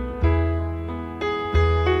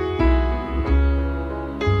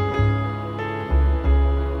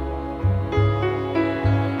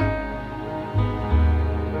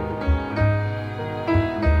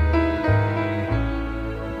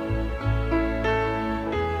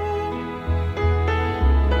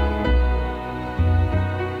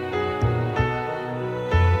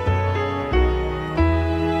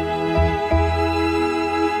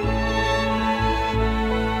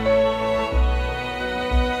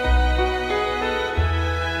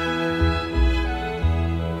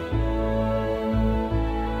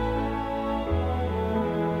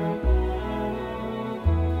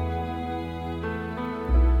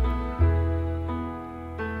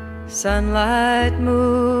 Sunlight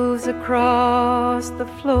moves across the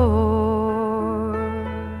floor.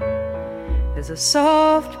 There's a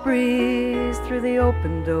soft breeze through the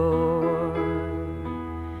open door.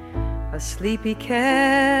 A sleepy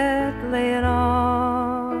cat laying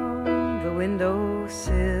on the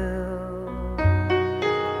windowsill.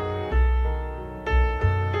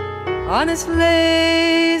 On this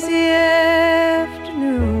lazy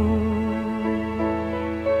afternoon,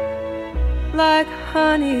 like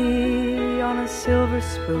honey on a silver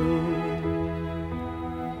spoon,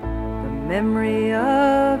 the memory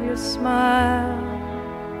of your smile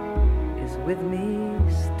is with me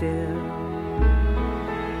still.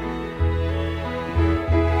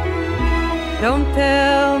 Don't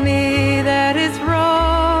tell me that it's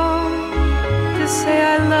wrong to say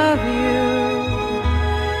I love you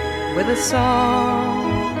with a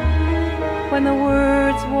song when the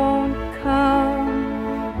words won't come.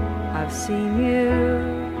 I've seen you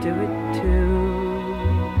do it too.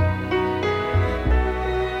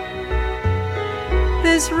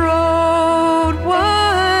 This road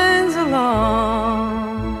winds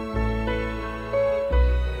along.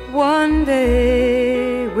 One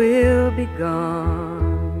day we'll be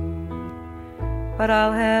gone, but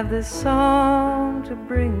I'll have this song to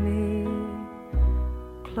bring me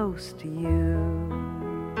close to you.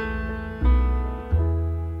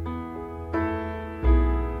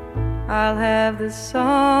 I'll have this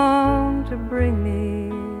song to bring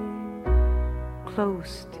me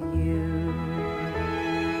close to you.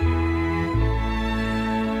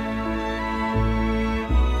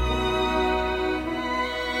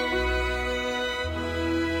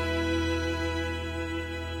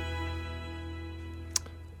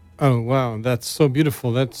 Oh, wow. That's so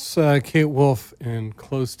beautiful. That's Kate Wolf and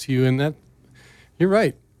Close to You. And that, you're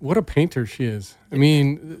right. What a painter she is. I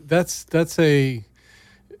mean, that's a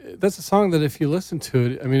song that if you listen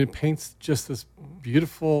to it, I mean, it paints just this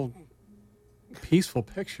beautiful, peaceful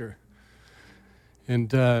picture.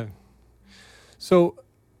 And so,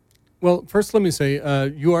 well, first let me say,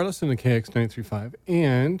 you are listening to KX 93.5,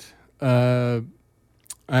 and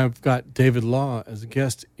I've got David Law as a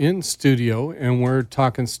guest in studio, and we're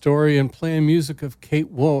talking story and playing music of Kate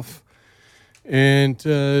Wolf. And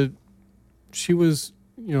she was,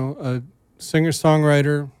 you know, a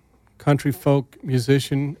singer-songwriter, country folk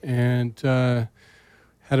musician, and had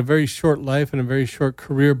a very short life and a very short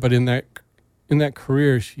career. But in that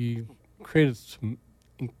career, she created some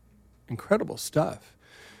incredible stuff.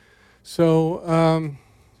 So,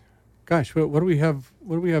 gosh, what do we have?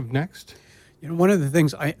 What do we have next? You know, one of the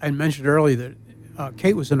things I mentioned earlier that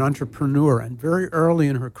Kate was an entrepreneur, and very early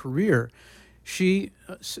in her career, she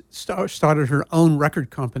started her own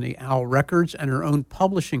record company, Owl Records, and her own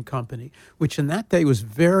publishing company, which in that day was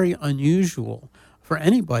very unusual for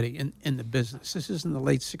anybody in the business. This is in the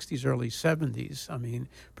late 60s, early 70s. I mean,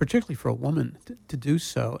 particularly for a woman to do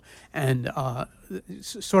so, and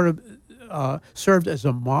sort of served as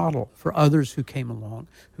a model for others who came along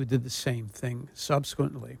who did the same thing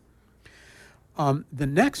subsequently. The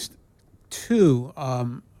next two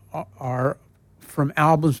are from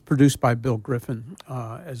albums produced by Bill Griffin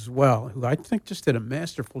as well, who I think just did a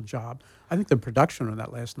masterful job. I think the production on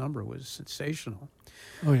that last number was sensational.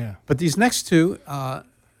 Oh, yeah. But these next two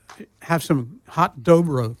have some hot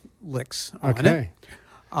dobro licks on it.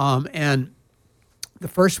 And the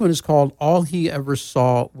first one is called All He Ever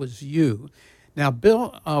Saw Was You. Now,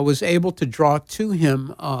 Bill was able to draw to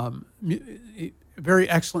him very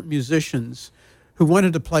excellent musicians who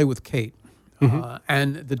wanted to play with Kate.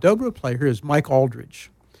 And the dobro player here is Mike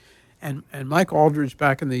Aldridge. And Mike Aldridge,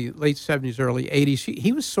 back in the late 70s, early 80s,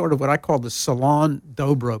 he was sort of what I call the salon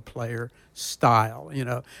dobro player style, you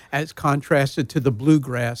know, as contrasted to the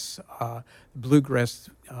bluegrass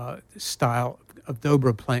style of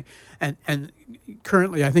dobro playing. And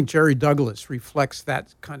currently, I think Jerry Douglas reflects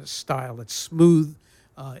that kind of style. It's smooth,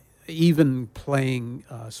 even playing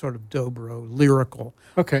sort of dobro, lyrical.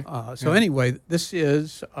 Okay. Anyway, this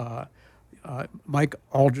is Mike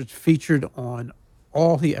Aldridge featured on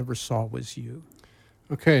All He Ever Saw Was You.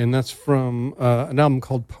 Okay, and that's from an album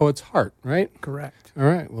called Poet's Heart, right? Correct. All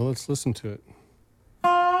right, well, let's listen to it.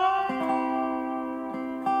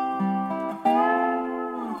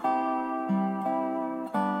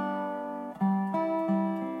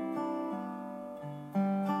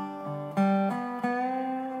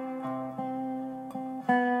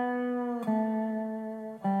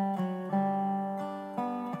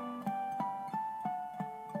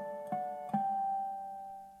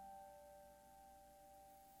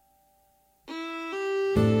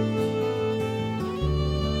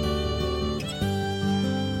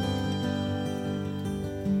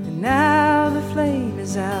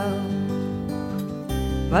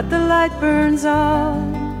 but the light burns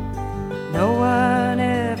on. No one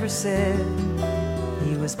ever said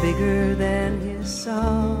he was bigger than his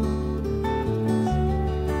song.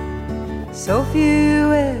 So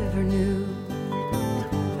few ever knew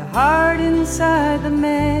the heart inside the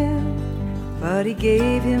man, but he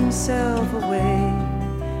gave himself away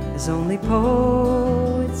as only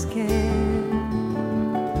poets can.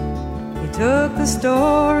 He took the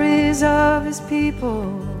stories of his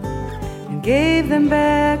people and gave them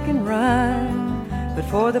back in rhyme, but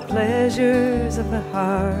for the pleasures of the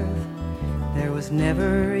hearth there was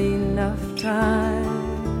never enough time.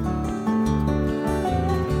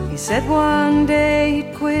 He said one day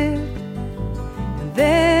he'd quit and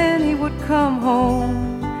then he would come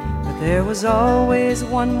home, but there was always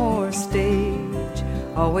one more stage,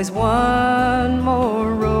 always one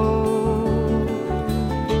more road.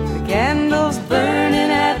 The candle's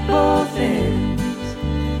burning at both ends,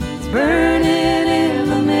 it's burning in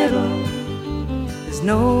the middle. There's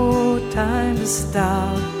no time to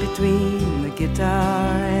stop between the guitar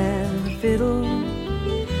and the fiddle.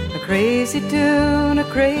 A crazy tune, a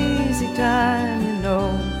crazy time, you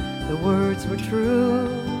know the words were true.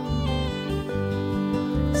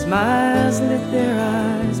 Smiles lit their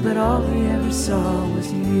eyes, but all he ever saw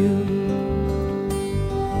was you.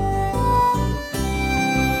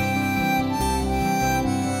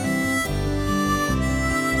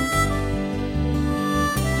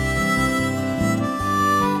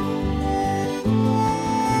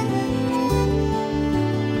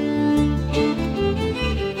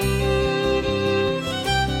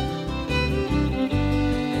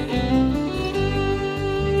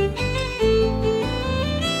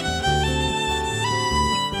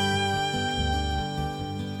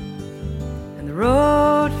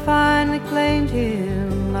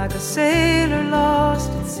 Like a sailor lost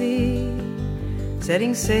at sea,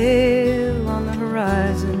 setting sail on the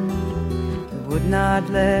horizon that would not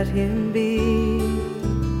let him be.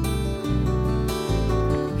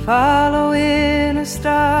 Following a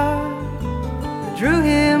star that drew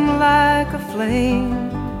him like a flame,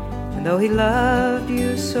 and though he loved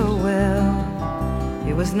you so well,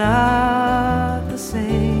 it was not the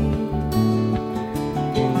same.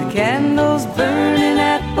 The candle's burning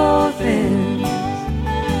at both ends,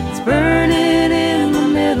 burning in the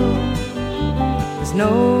middle. There's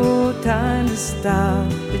no time to stop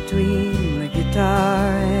between the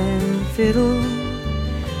guitar and the fiddle.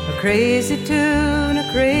 A crazy tune, a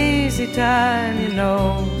crazy time, you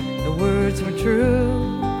know the words were true.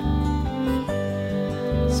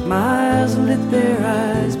 Smiles lit their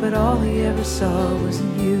eyes, but all he ever saw was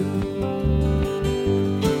you.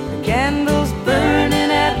 The candle's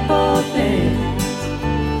burning at both ends,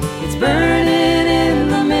 it's burning in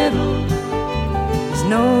the middle. There's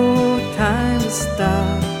no time to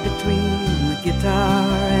stop between the guitar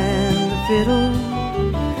and the fiddle.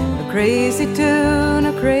 A crazy tune,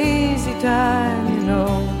 a crazy time, you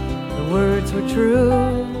know the words were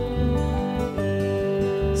true.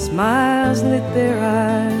 Smiles lit their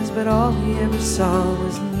eyes, but all he ever saw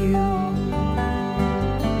was you.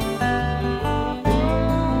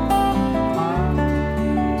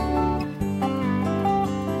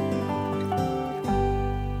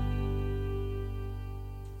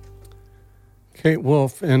 Kate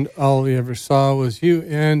Wolf, and All He Ever Saw Was You,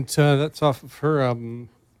 and that's off of her album,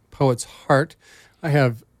 Poet's Heart. I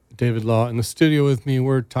have David Law in the studio with me.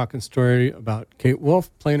 We're talking story about Kate Wolf,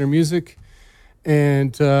 playing her music,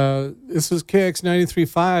 and this is KX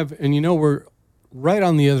 93.5, and you know we're right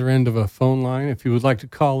on the other end of a phone line. If you would like to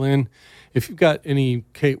call in, if you've got any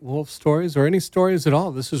Kate Wolf stories or any stories at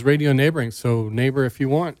all, this is Radio Neighboring, so neighbor if you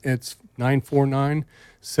want. It's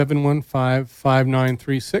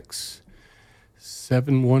 949-715-5936.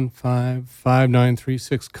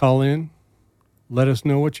 715-5936. Call in. Let us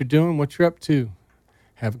know what you're doing, what you're up to.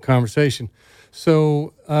 Have a conversation.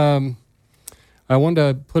 So I wanted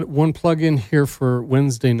to put one plug in here for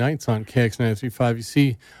Wednesday nights on KX 93.5. You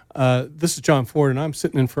see, this is John Ford, and I'm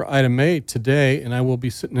sitting in for Ida May today, and I will be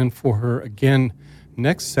sitting in for her again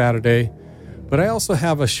next Saturday. But I also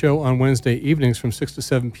have a show on Wednesday evenings from 6 to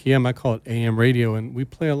 7 p.m. I call it AM Radio, and we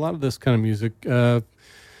play a lot of this kind of music.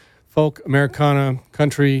 Folk, Americana,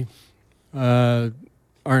 country, blues,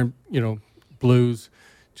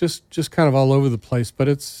 just kind of all over the place. But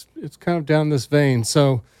it's kind of down this vein.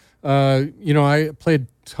 So, I played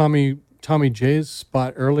Tommy J's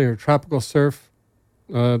spot earlier, Tropical Surf,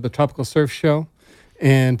 the Tropical Surf Show,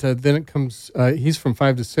 and then it comes. He's from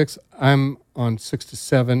 5 to 6. I'm on 6 to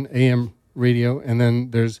 7 AM Radio, and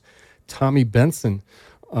then there's Tommy Benson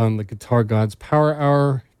on the Guitar Gods Power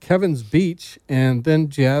Hour, Kevin's Beach, and then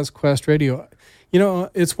Jazz Quest Radio. You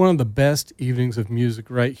know, it's one of the best evenings of music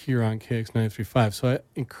right here on KX 93.5. So I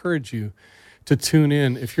encourage you to tune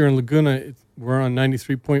in. If you're in Laguna, we're on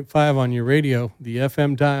 93.5 on your radio, the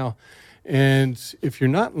FM dial. And if you're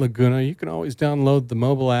not in Laguna, you can always download the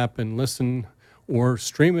mobile app and listen or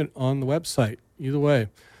stream it on the website. Either way,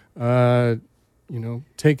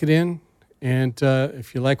 take it in. And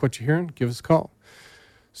if you like what you're hearing, give us a call.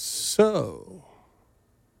 So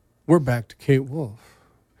we're back to Kate Wolf.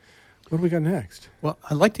 What do we got next? Well,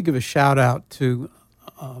 I'd like to give a shout out to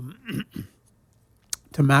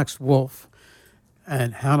Max Wolf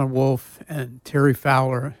and Hannah Wolf and Terry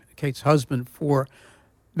Fowler, Kate's husband, for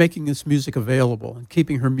making this music available and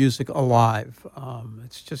keeping her music alive.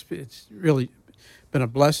 It's really been a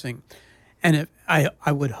blessing. And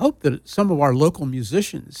I would hope that some of our local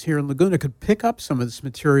musicians here in Laguna could pick up some of this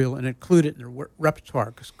material and include it in their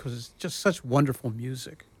repertoire, because it's just such wonderful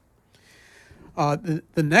music. The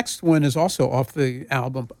next one is also off the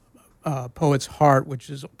album Poet's Heart, which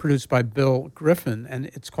is produced by Bill Griffin, and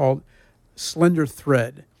it's called Slender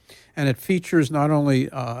Thread. And it features not only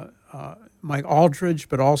Mike Aldridge,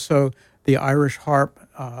 but also the Irish harp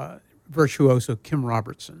virtuoso Kim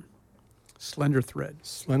Robertson. Slender Thread.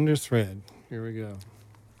 Slender Thread. Here we go.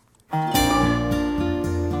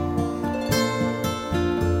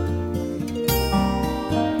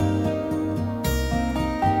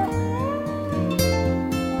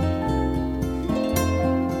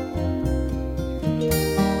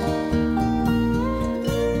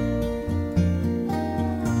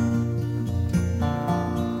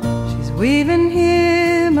 Weaving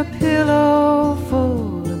him a pillow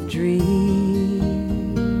full of dreams,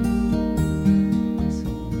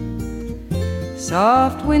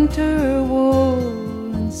 soft winter wool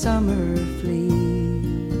and summer fleece,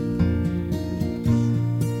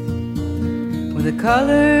 with the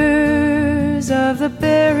colors of the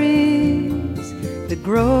berries that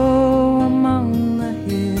grow among the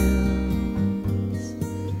hills,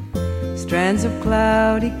 strands of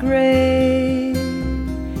cloudy gray,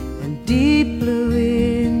 deep blue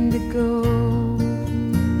indigo.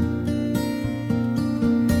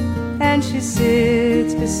 And she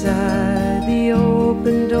sits beside the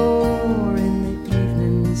open door in the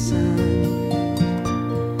evening sun,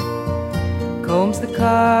 combs the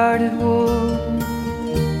carded wool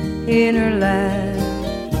in her lap,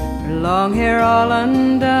 her long hair all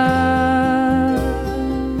undone,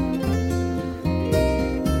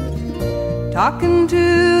 talking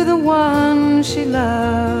to the one she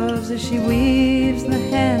loves as she weaves the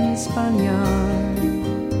hand-spun yarn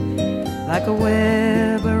like a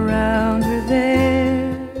web around her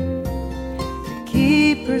there to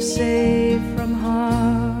keep her safe from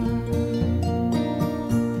harm.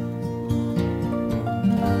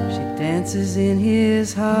 She dances in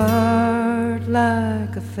his heart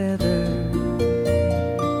like a feather,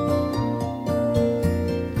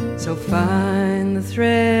 so fine the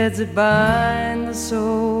threads that bind the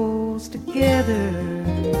souls together.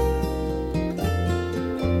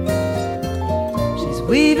 She's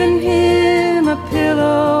weaving him a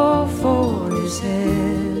pillow for his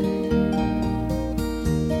head.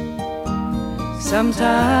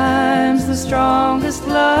 Sometimes the strongest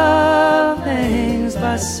love hangs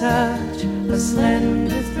by such a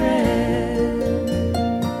slender thread.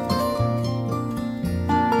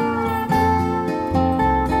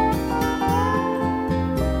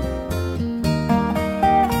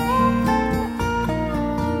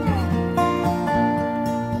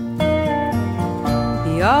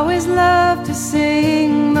 He always loved to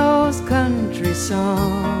sing those country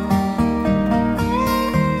songs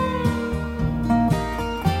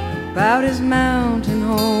about his mountain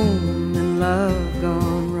home and love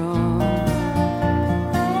gone wrong.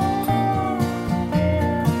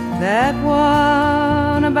 That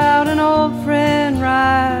one about an old friend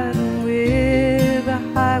riding with the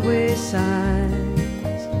highway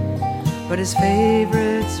signs, but his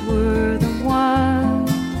favorites were the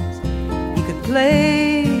ones he could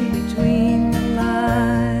play between the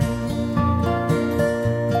lines.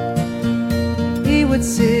 He would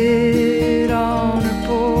sit on her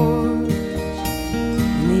porch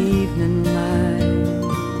in the evening light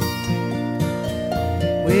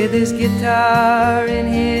with his guitar in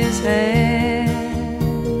his hands,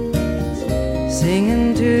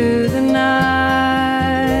 singing to the night,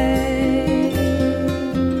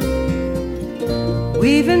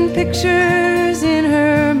 weaving pictures in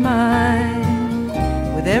her mind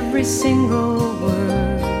with every single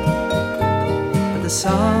word. But the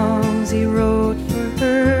songs he wrote for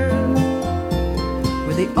her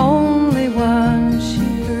were the only ones she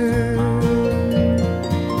heard.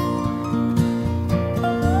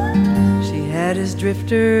 She had his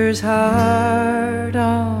drifter's heart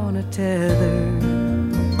on a tether.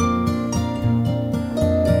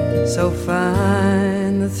 So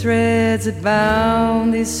fine the threads that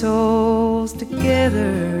bound these souls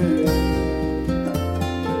together.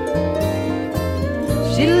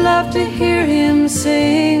 She loved to hear him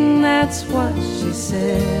sing, that's what she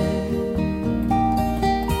said.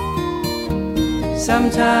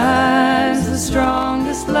 Sometimes the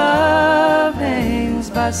strongest love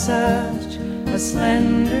hangs by such a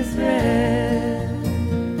slender thread.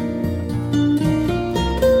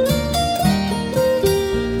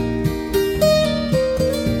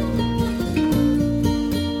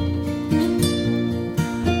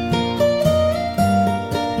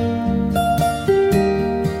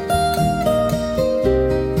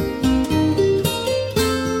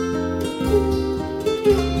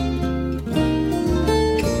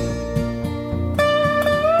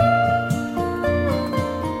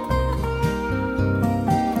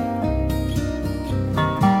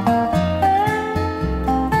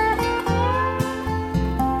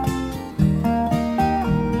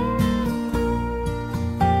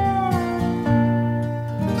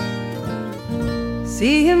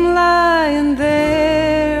 See him lying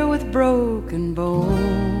there with broken bones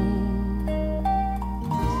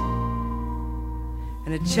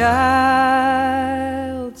and a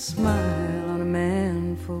child's smile on a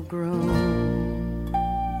man full grown.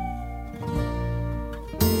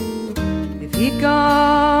 If he'd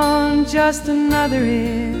gone just another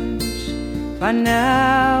inch, by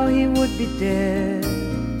now he would be dead.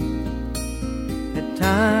 At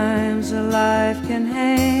times a life can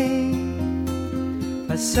hang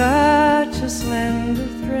by such a slender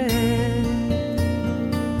thread.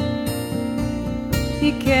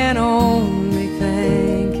 He can only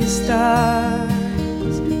thank his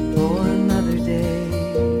stars for another day,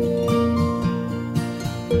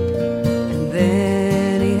 and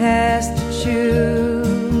then he has to choose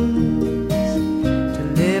to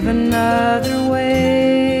live another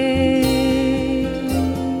way.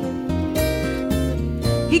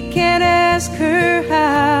 He can't ask her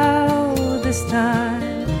how this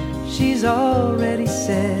time, she's already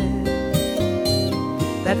said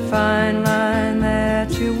that fine line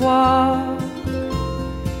that you walk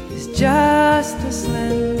is just a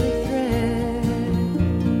slender thread.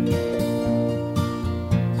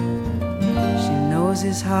 She knows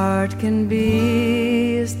his heart can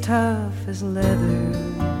be as tough as leather,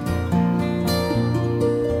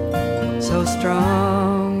 so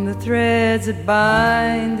strong the threads that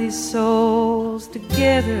bind these souls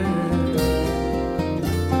together.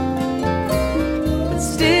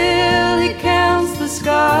 Still he counts the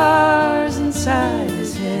scars inside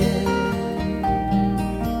his head.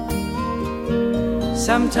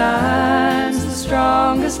 Sometimes the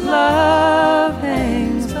strongest love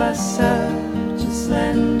hangs by such a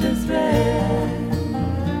slender thread.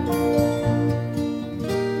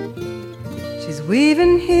 She's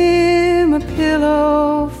weaving him a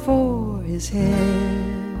pillow for his head.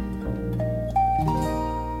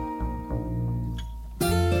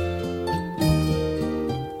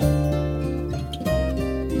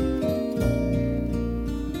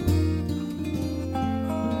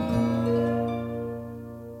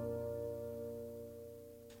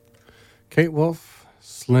 Kate Wolf,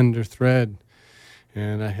 Slender Thread.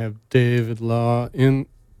 And I have David Law in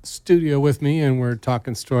studio with me, and we're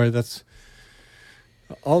talking story that's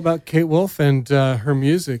all about Kate Wolf and her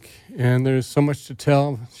music. And there's so much to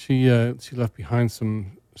tell. She left behind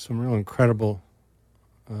some real incredible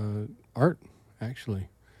art, actually.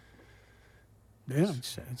 Yeah,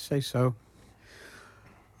 I'd say so.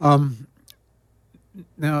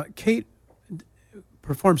 Now, Kate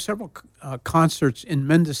performed several concerts in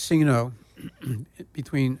Mendocino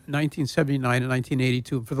between 1979 and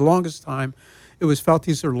 1982. For the longest time, it was felt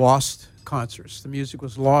these are lost concerts. The music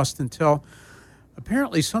was lost until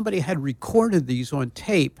apparently somebody had recorded these on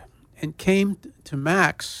tape and came to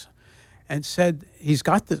Max and said he's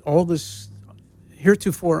got all this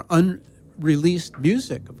heretofore unreleased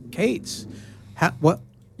music of Kate's.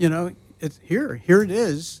 It's here it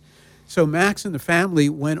is. So Max and the family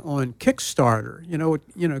went on Kickstarter.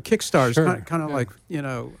 Kickstarter is kind of like,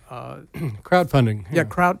 crowdfunding. Yeah,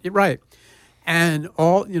 right. And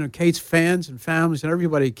all, Kate's fans and families and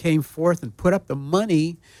everybody came forth and put up the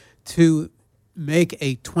money to make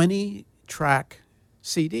a 20-track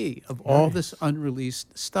CD of all this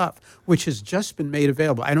unreleased stuff, which has just been made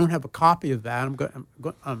available. I don't have a copy of that.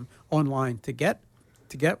 I'm online to get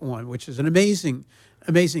one, which is an amazing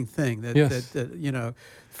thing that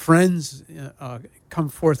friends come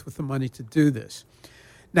forth with the money to do this.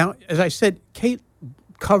 Now, as I said, Kate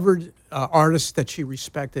covered artists that she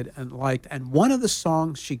respected and liked. And one of the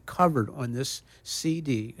songs she covered on this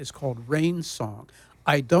CD is called Rain Song.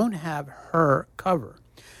 I don't have her cover,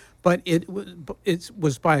 but it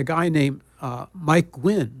was by a guy named Mike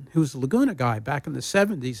Gwynn, who was a Laguna guy back in the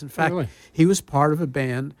 70s. In fact, Really? he was part of a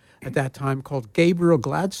band at that time called Gabriel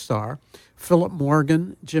Gladstar, Philip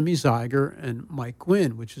Morgan, Jimmy Zeiger, and Mike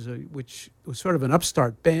Gwynn, which was sort of an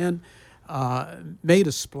upstart band, made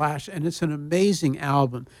a splash, and it's an amazing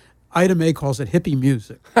album. Ida Mae calls it hippie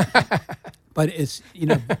music, but it's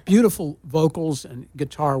beautiful vocals and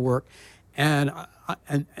guitar work, and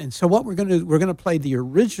so what we're going to play the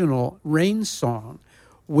original Rain Song,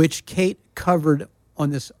 which Kate covered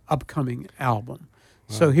on this upcoming album.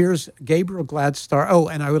 Wow. So here's Gabriel Gladstar. Oh,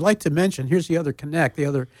 and I would like to mention, here's the other connect, the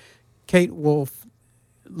other Kate Wolf,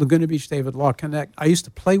 Laguna Beach, David Law connect. I used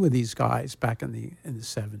to play with these guys back in the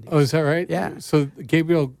 70s. Oh, is that right? Yeah. So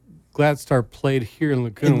Gabriel Gladstar played here in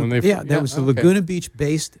Laguna that was the Laguna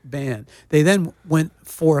Beach-based band. They then went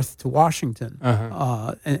forth to Washington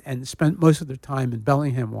and spent most of their time in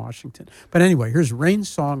Bellingham, Washington. But anyway, here's Rain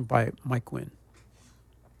Song by Mike Gwynn.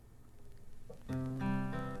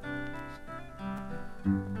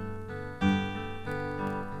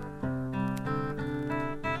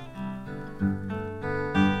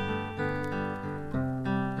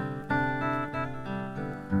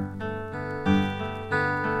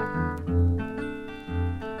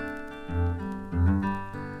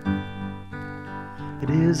 It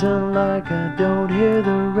isn't like I don't hear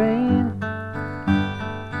the rain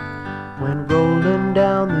when rolling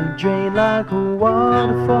down the drain like a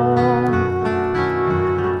waterfall.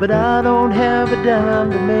 But I don't have a dime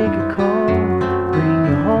to make a call, bring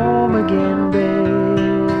you home again, babe.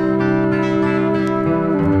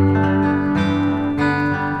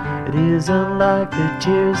 It isn't like the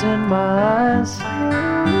tears in my eyes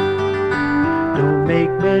don't make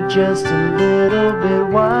me just a little bit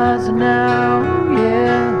wiser now,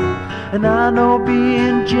 yeah. And I know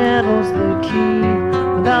being gentle's the key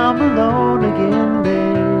when I'm alone again, babe.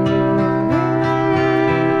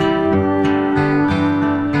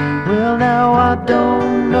 Well, now I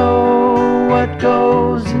don't know what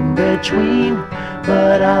goes in between,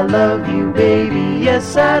 but I love you, baby,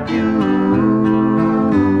 yes I do.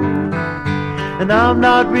 And I'm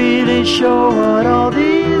not really sure what all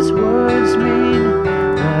these words mean,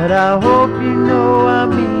 but I hope you know I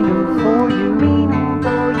mean them for you,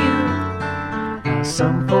 Now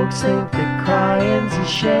some folks think that crying's a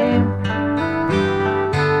shame,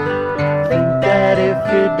 think that if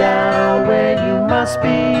you're down, well you must be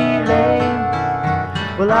lame.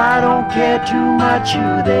 Well, I don't care too much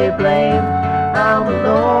who they blame, I'm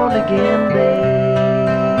alone again, babe.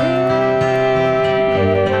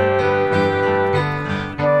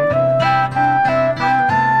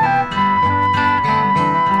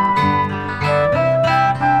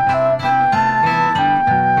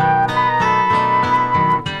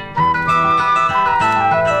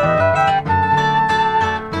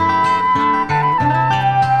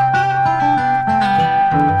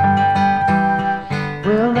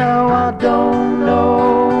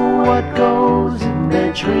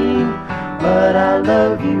 But I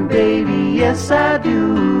love you, baby, yes I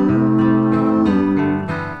do.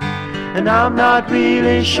 And I'm not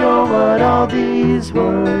really sure what all these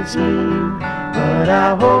words mean, but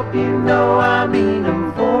I hope you know I mean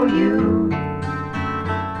them for you.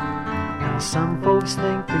 Now some folks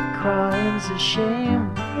think that crying's a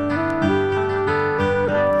shame,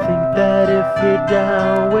 think that if you're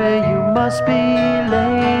down, well you must be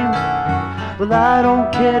lame. Well, I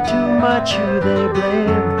don't care too much who they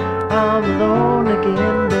blame, I'm alone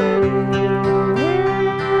again, babe.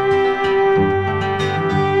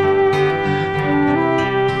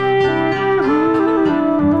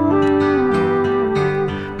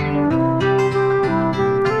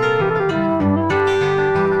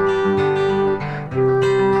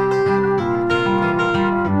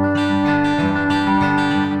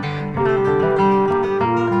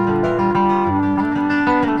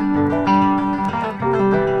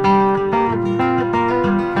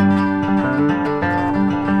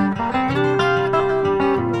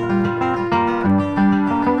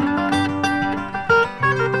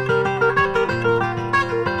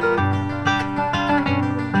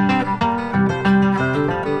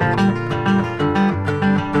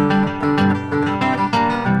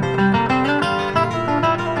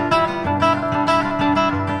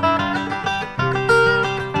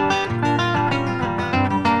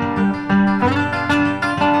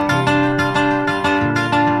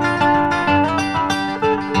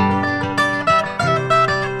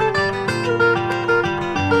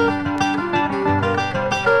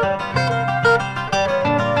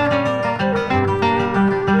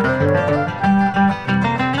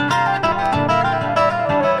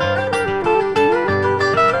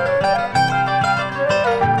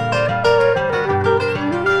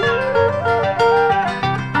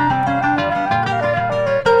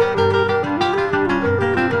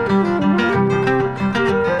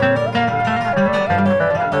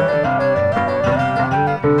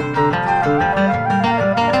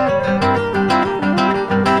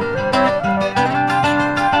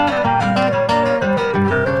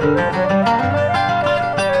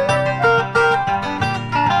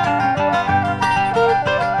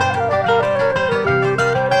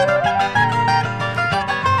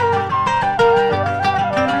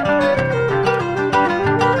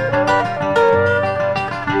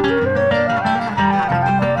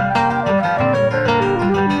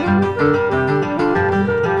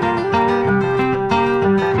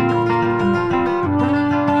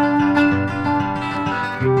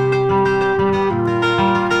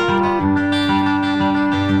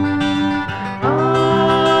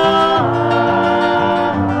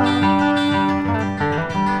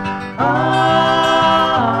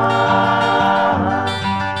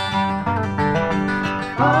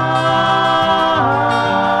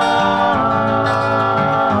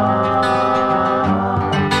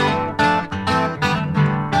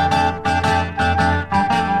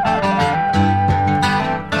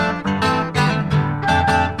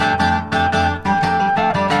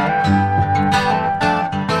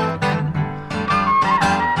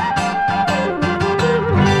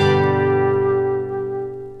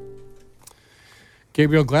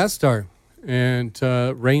 Gabriel Gladstar and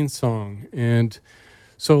Rain Song. And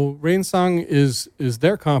so Rain Song is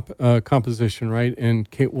their composition, right? And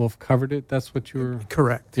Kate Wolf covered it. That's what you were...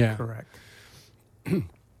 Correct. Yeah. Correct.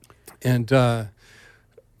 And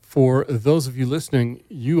for those of you listening,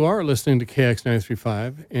 you are listening to KX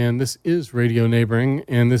 93.5, and this is Radio Neighboring,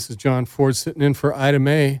 and this is John Ford sitting in for Ida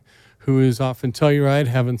May, who is off in Telluride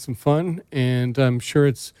having some fun, and I'm sure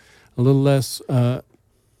it's a little less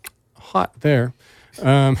hot there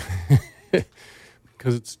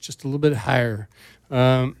because it's just a little bit higher.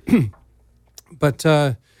 But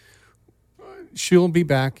she'll be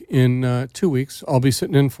back in 2 weeks. I'll be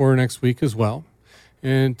sitting in for her next week as well.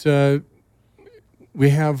 And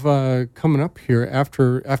we have coming up here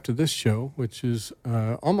after this show, which is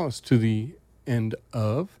almost to the end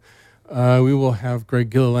of, we will have Greg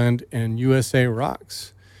Gilliland and USA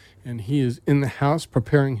Rocks. And he is in the house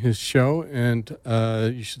preparing his show, and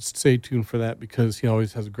you should stay tuned for that because he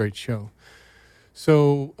always has a great show.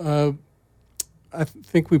 So I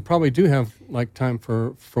think we probably do have like time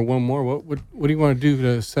for one more. What do you want to do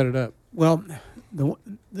to set it up? Well,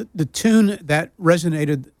 the tune that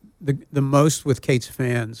resonated the most with Kate's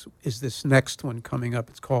fans is this next one coming up.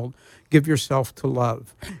 It's called Give Yourself to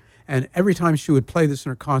Love. And every time she would play this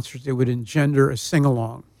in her concerts, it would engender a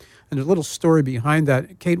sing-along. And there's a little story behind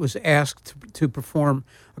that. Kate was asked to perform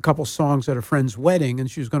a couple songs at a friend's wedding, and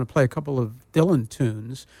she was going to play a couple of Dylan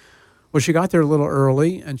tunes. Well, she got there a little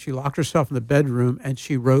early, and she locked herself in the bedroom, and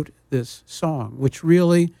she wrote this song, which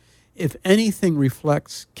really, if anything,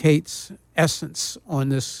 reflects Kate's essence on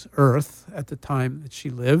this earth at the time that she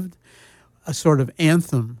lived, a sort of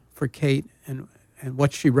anthem for Kate and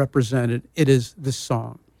what she represented. It is this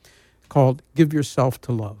song called Give Yourself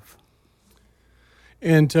to Love.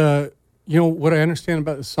 And, what I understand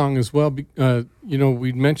about this song as well,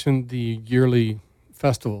 we mentioned the yearly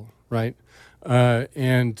festival, right?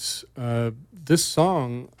 And this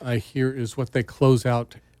song, I hear, is what they close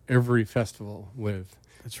out every festival with.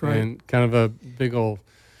 That's right. And kind of a big old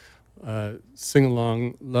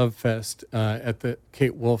sing-along love fest at the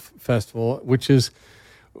Kate Wolf Festival, which is,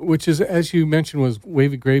 as you mentioned, was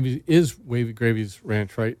Wavy Gravy's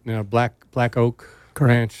ranch, right? Now, Black Oak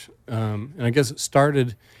Ranch. And I guess it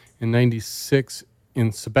started in 96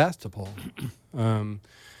 in Sebastopol.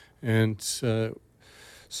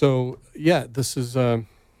 So, this is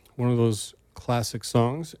one of those classic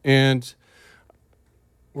songs. And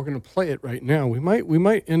we're going to play it right now. We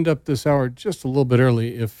might end up this hour just a little bit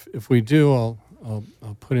early. If we do,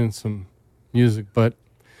 I'll put in some music, but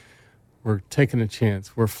we're taking a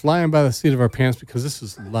chance. We're flying by the seat of our pants because this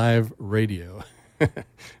is live radio.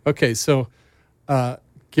 Okay, so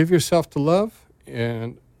Give Yourself to Love,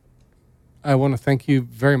 and I want to thank you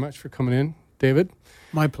very much for coming in, David.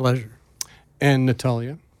 My pleasure. And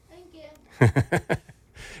Natalia. Thank you.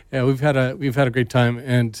 Yeah, we've had a great time,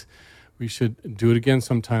 and we should do it again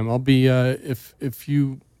sometime. I'll be if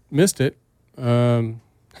you missed it,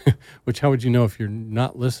 which how would you know if you're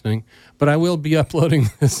not listening? But I will be uploading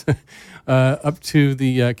this up to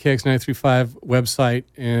the KX935 website,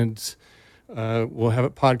 and we'll have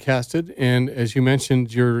it podcasted. And as you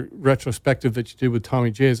mentioned, your retrospective that you did with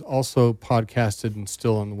Tommy J is also podcasted and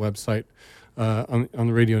still on the website on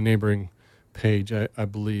the Radio Neighboring page, I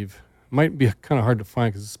believe. Might be kind of hard to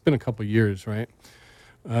find because it's been a couple of years, right?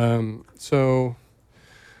 So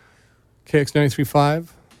KX935,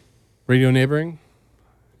 Radio Neighboring.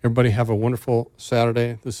 Everybody have a wonderful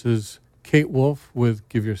Saturday. This is Kate Wolf with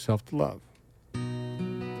Give Yourself to Love.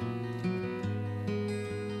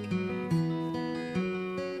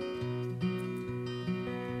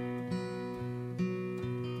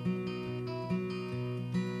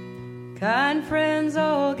 Kind friends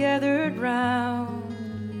all gathered round,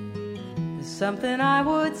 there's something I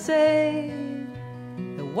would say,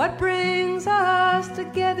 that what brings us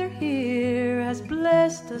together here has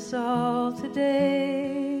blessed us all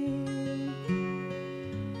today.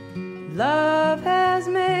 Love has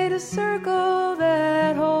made a circle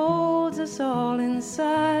that holds us all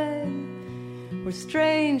inside, where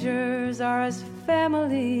strangers are as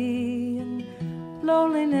family and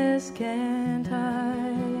loneliness can't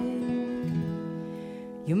hide.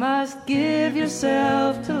 You must give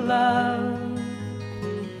yourself to love,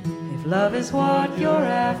 if love is what you're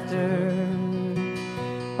after.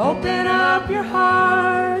 Open up your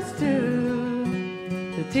hearts to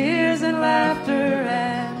the tears and laughter,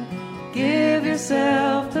 and give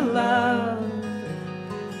yourself to love.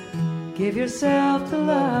 Give yourself to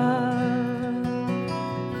love.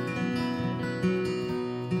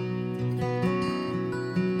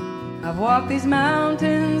 I've walked these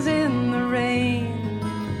mountains in the rain,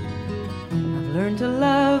 learn to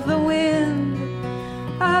love the wind.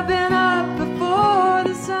 I've been up before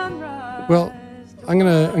the sunrise. Well, I'm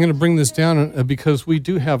gonna bring this down because we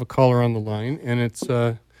do have a caller on the line, and it's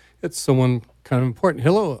someone kind of important.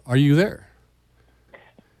 Hello, are you there?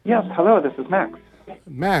 Yes, hello, this is Max.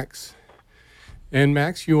 Max. And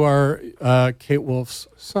Max, you are Kate Wolf's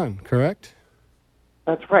son, correct?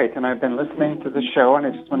 That's right, and I've been listening to the show, and I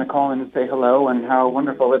just want to call in and say hello and how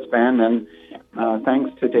wonderful it's been, and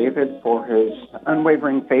thanks to David for his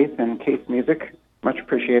unwavering faith in Kate's music. Much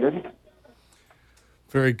appreciated.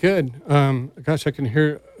 Very good. Gosh, I can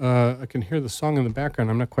hear the song in the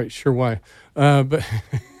background. I'm not quite sure why, but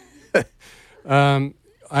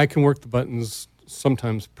I can work the buttons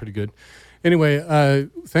sometimes pretty good. Anyway,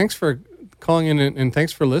 thanks for calling in and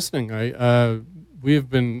thanks for listening. We have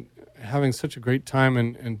been having such a great time,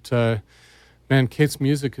 and man, Kate's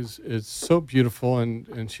music is so beautiful,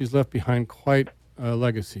 and she's left behind quite a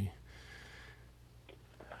legacy.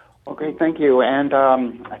 Okay, thank you. And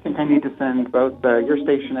I think I need to send both your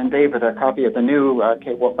station and David a copy of the new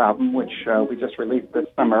Kate Wolf album, which we just released this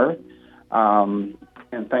summer. And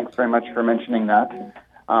thanks very much for mentioning that.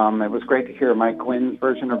 It was great to hear Mike Gwynn's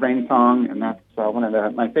version of Rain Song, and that's one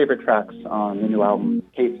of my favorite tracks on the new album,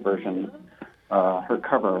 Kate's version, her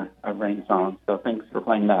cover of Rain Song. So thanks for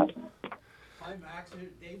playing that. Hi, Max.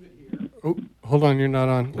 David here. Oh, hold on, you're not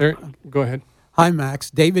on. There, go ahead. Hi, Max.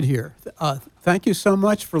 David here. Thank you so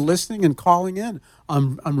much for listening and calling in.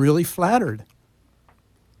 I'm really flattered.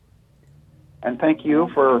 And thank you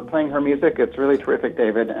for playing her music. It's really terrific,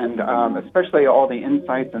 David, and especially all the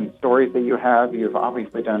insights and stories that you have. You've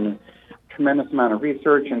obviously done a tremendous amount of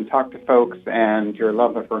research and talked to folks, and your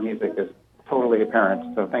love of her music is totally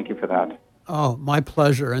apparent. So thank you for that. Oh, my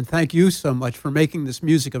pleasure. And thank you so much for making this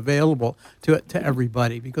music available to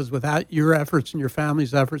everybody, because without your efforts and your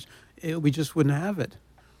family's efforts, we just wouldn't have it.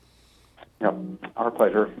 Yep, our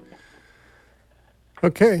pleasure.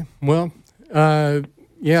 Okay, well,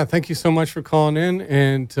 yeah, thank you so much for calling in,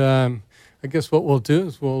 and I guess what we'll do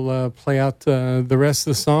is we'll play out the rest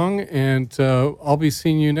of the song, and I'll be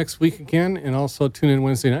seeing you next week again, and also tune in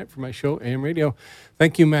Wednesday night for my show, AM Radio.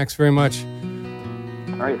 Thank you, Max, very much.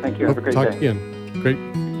 All right, thank you. Have a great day. Talk again. Great.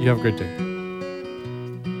 You have a great day.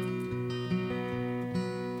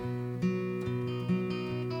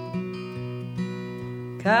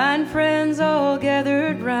 Kind friends all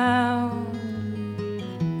gathered round,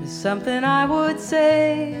 there's something I would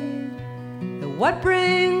say, that what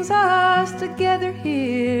brings us together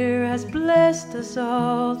here has blessed us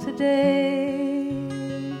all today.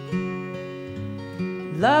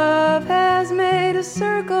 Love has made a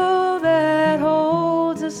circle that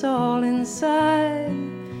holds us all inside,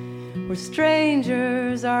 where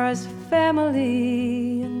strangers are as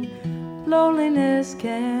family and loneliness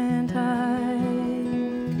can't hide.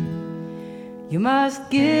 You must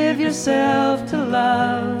give yourself to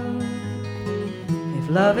love, if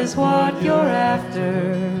love is what you're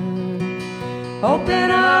after.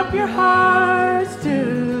 Open up your hearts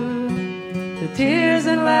to the tears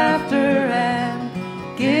and laughter,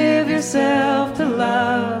 and give yourself to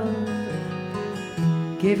love.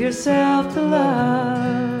 Give yourself to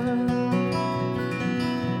love.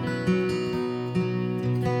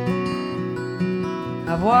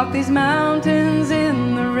 I've walked these mountains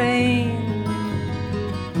in the rain,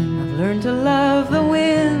 learn to love the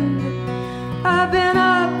wind. I've been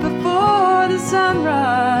up before the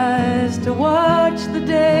sunrise to watch the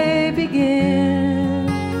day begin.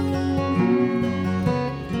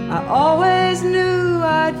 I always knew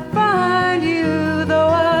I'd find you, though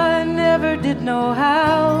I never did know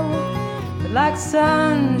how. But like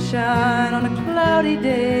sunshine on a cloudy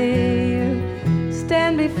day, you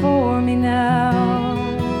stand before me now.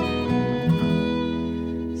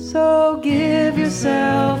 So give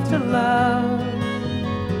yourself to love,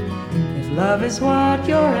 if love is what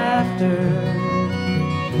you're after.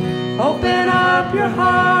 Open up your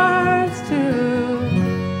hearts to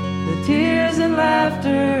the tears and laughter,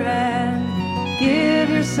 and give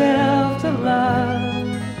yourself to love.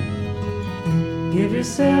 Give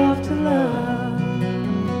yourself to love.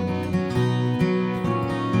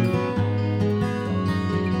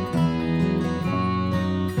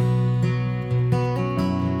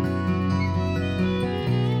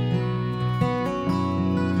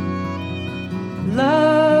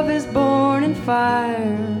 Love is born in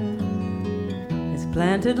fire, it's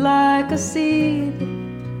planted like a seed.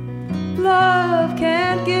 Love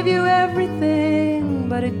can't give you everything,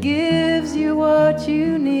 but it gives you what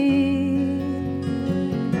you need.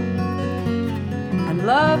 And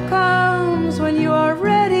love comes when you are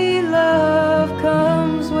ready, love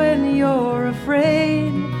comes when you're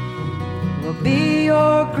afraid. Will be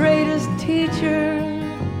your greatest teacher,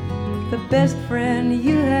 the best friend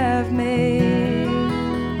you have made.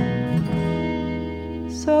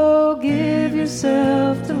 So give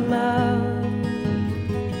yourself to love,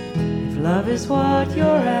 if love is what you're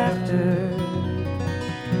after.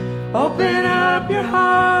 Open up your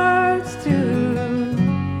hearts to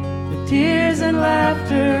the tears and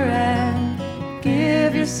laughter and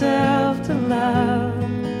give yourself to love.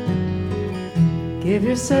 Give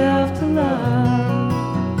yourself to love.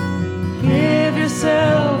 Give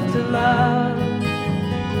yourself to love.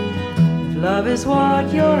 If love is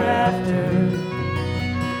what you're after,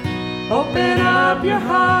 open up your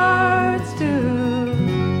hearts to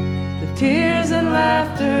the tears and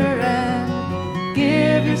laughter and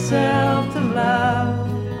give yourself to love.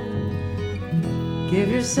 Give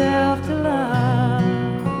yourself to love.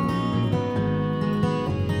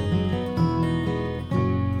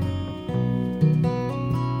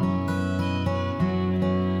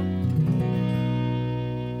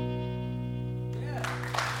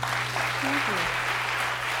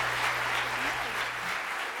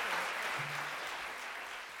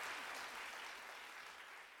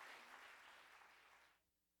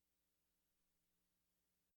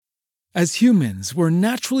 As humans, we're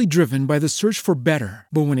naturally driven by the search for better.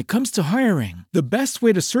 But when it comes to hiring, the best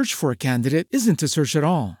way to search for a candidate isn't to search at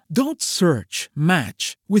all. Don't search,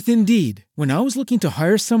 match with Indeed. When I was looking to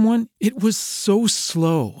hire someone, it was so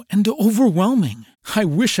slow and overwhelming. I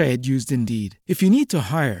wish I had used Indeed. If you need to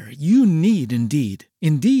hire, you need Indeed.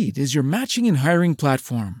 Indeed is your matching and hiring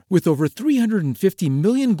platform with over 350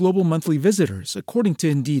 million global monthly visitors, according to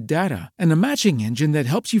Indeed data, and a matching engine that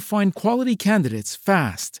helps you find quality candidates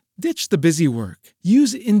fast. Ditch the busy work.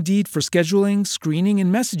 Use Indeed for scheduling, screening,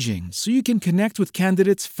 and messaging so you can connect with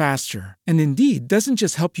candidates faster. And Indeed doesn't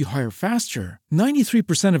just help you hire faster.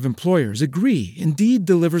 93% of employers agree Indeed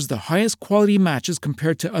delivers the highest quality matches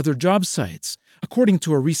compared to other job sites, according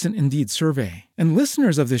to a recent Indeed survey. And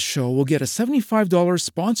listeners of this show will get a $75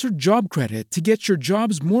 sponsored job credit to get your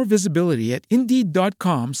jobs more visibility at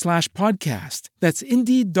Indeed.com/podcast. That's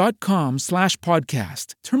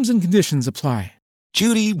Indeed.com/podcast. Terms and conditions apply.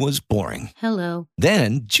 Judy was boring. Hello.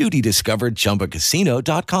 Then Judy discovered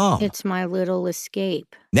ChumbaCasino.com. It's my little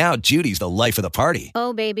escape. Now Judy's the life of the party.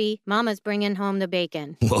 Oh, baby, mama's bringing home the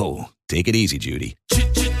bacon. Whoa, take it easy, Judy.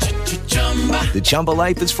 The Chumba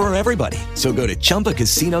life is for everybody. So go to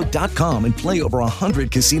ChumbaCasino.com and play over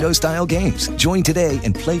 100 casino-style games. Join today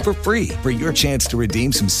and play for free for your chance to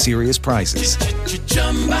redeem some serious prizes.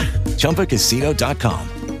 ChumbaCasino.com.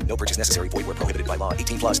 No purchase necessary. Void where prohibited by law.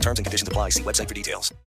 18+ terms and conditions apply. See website for details.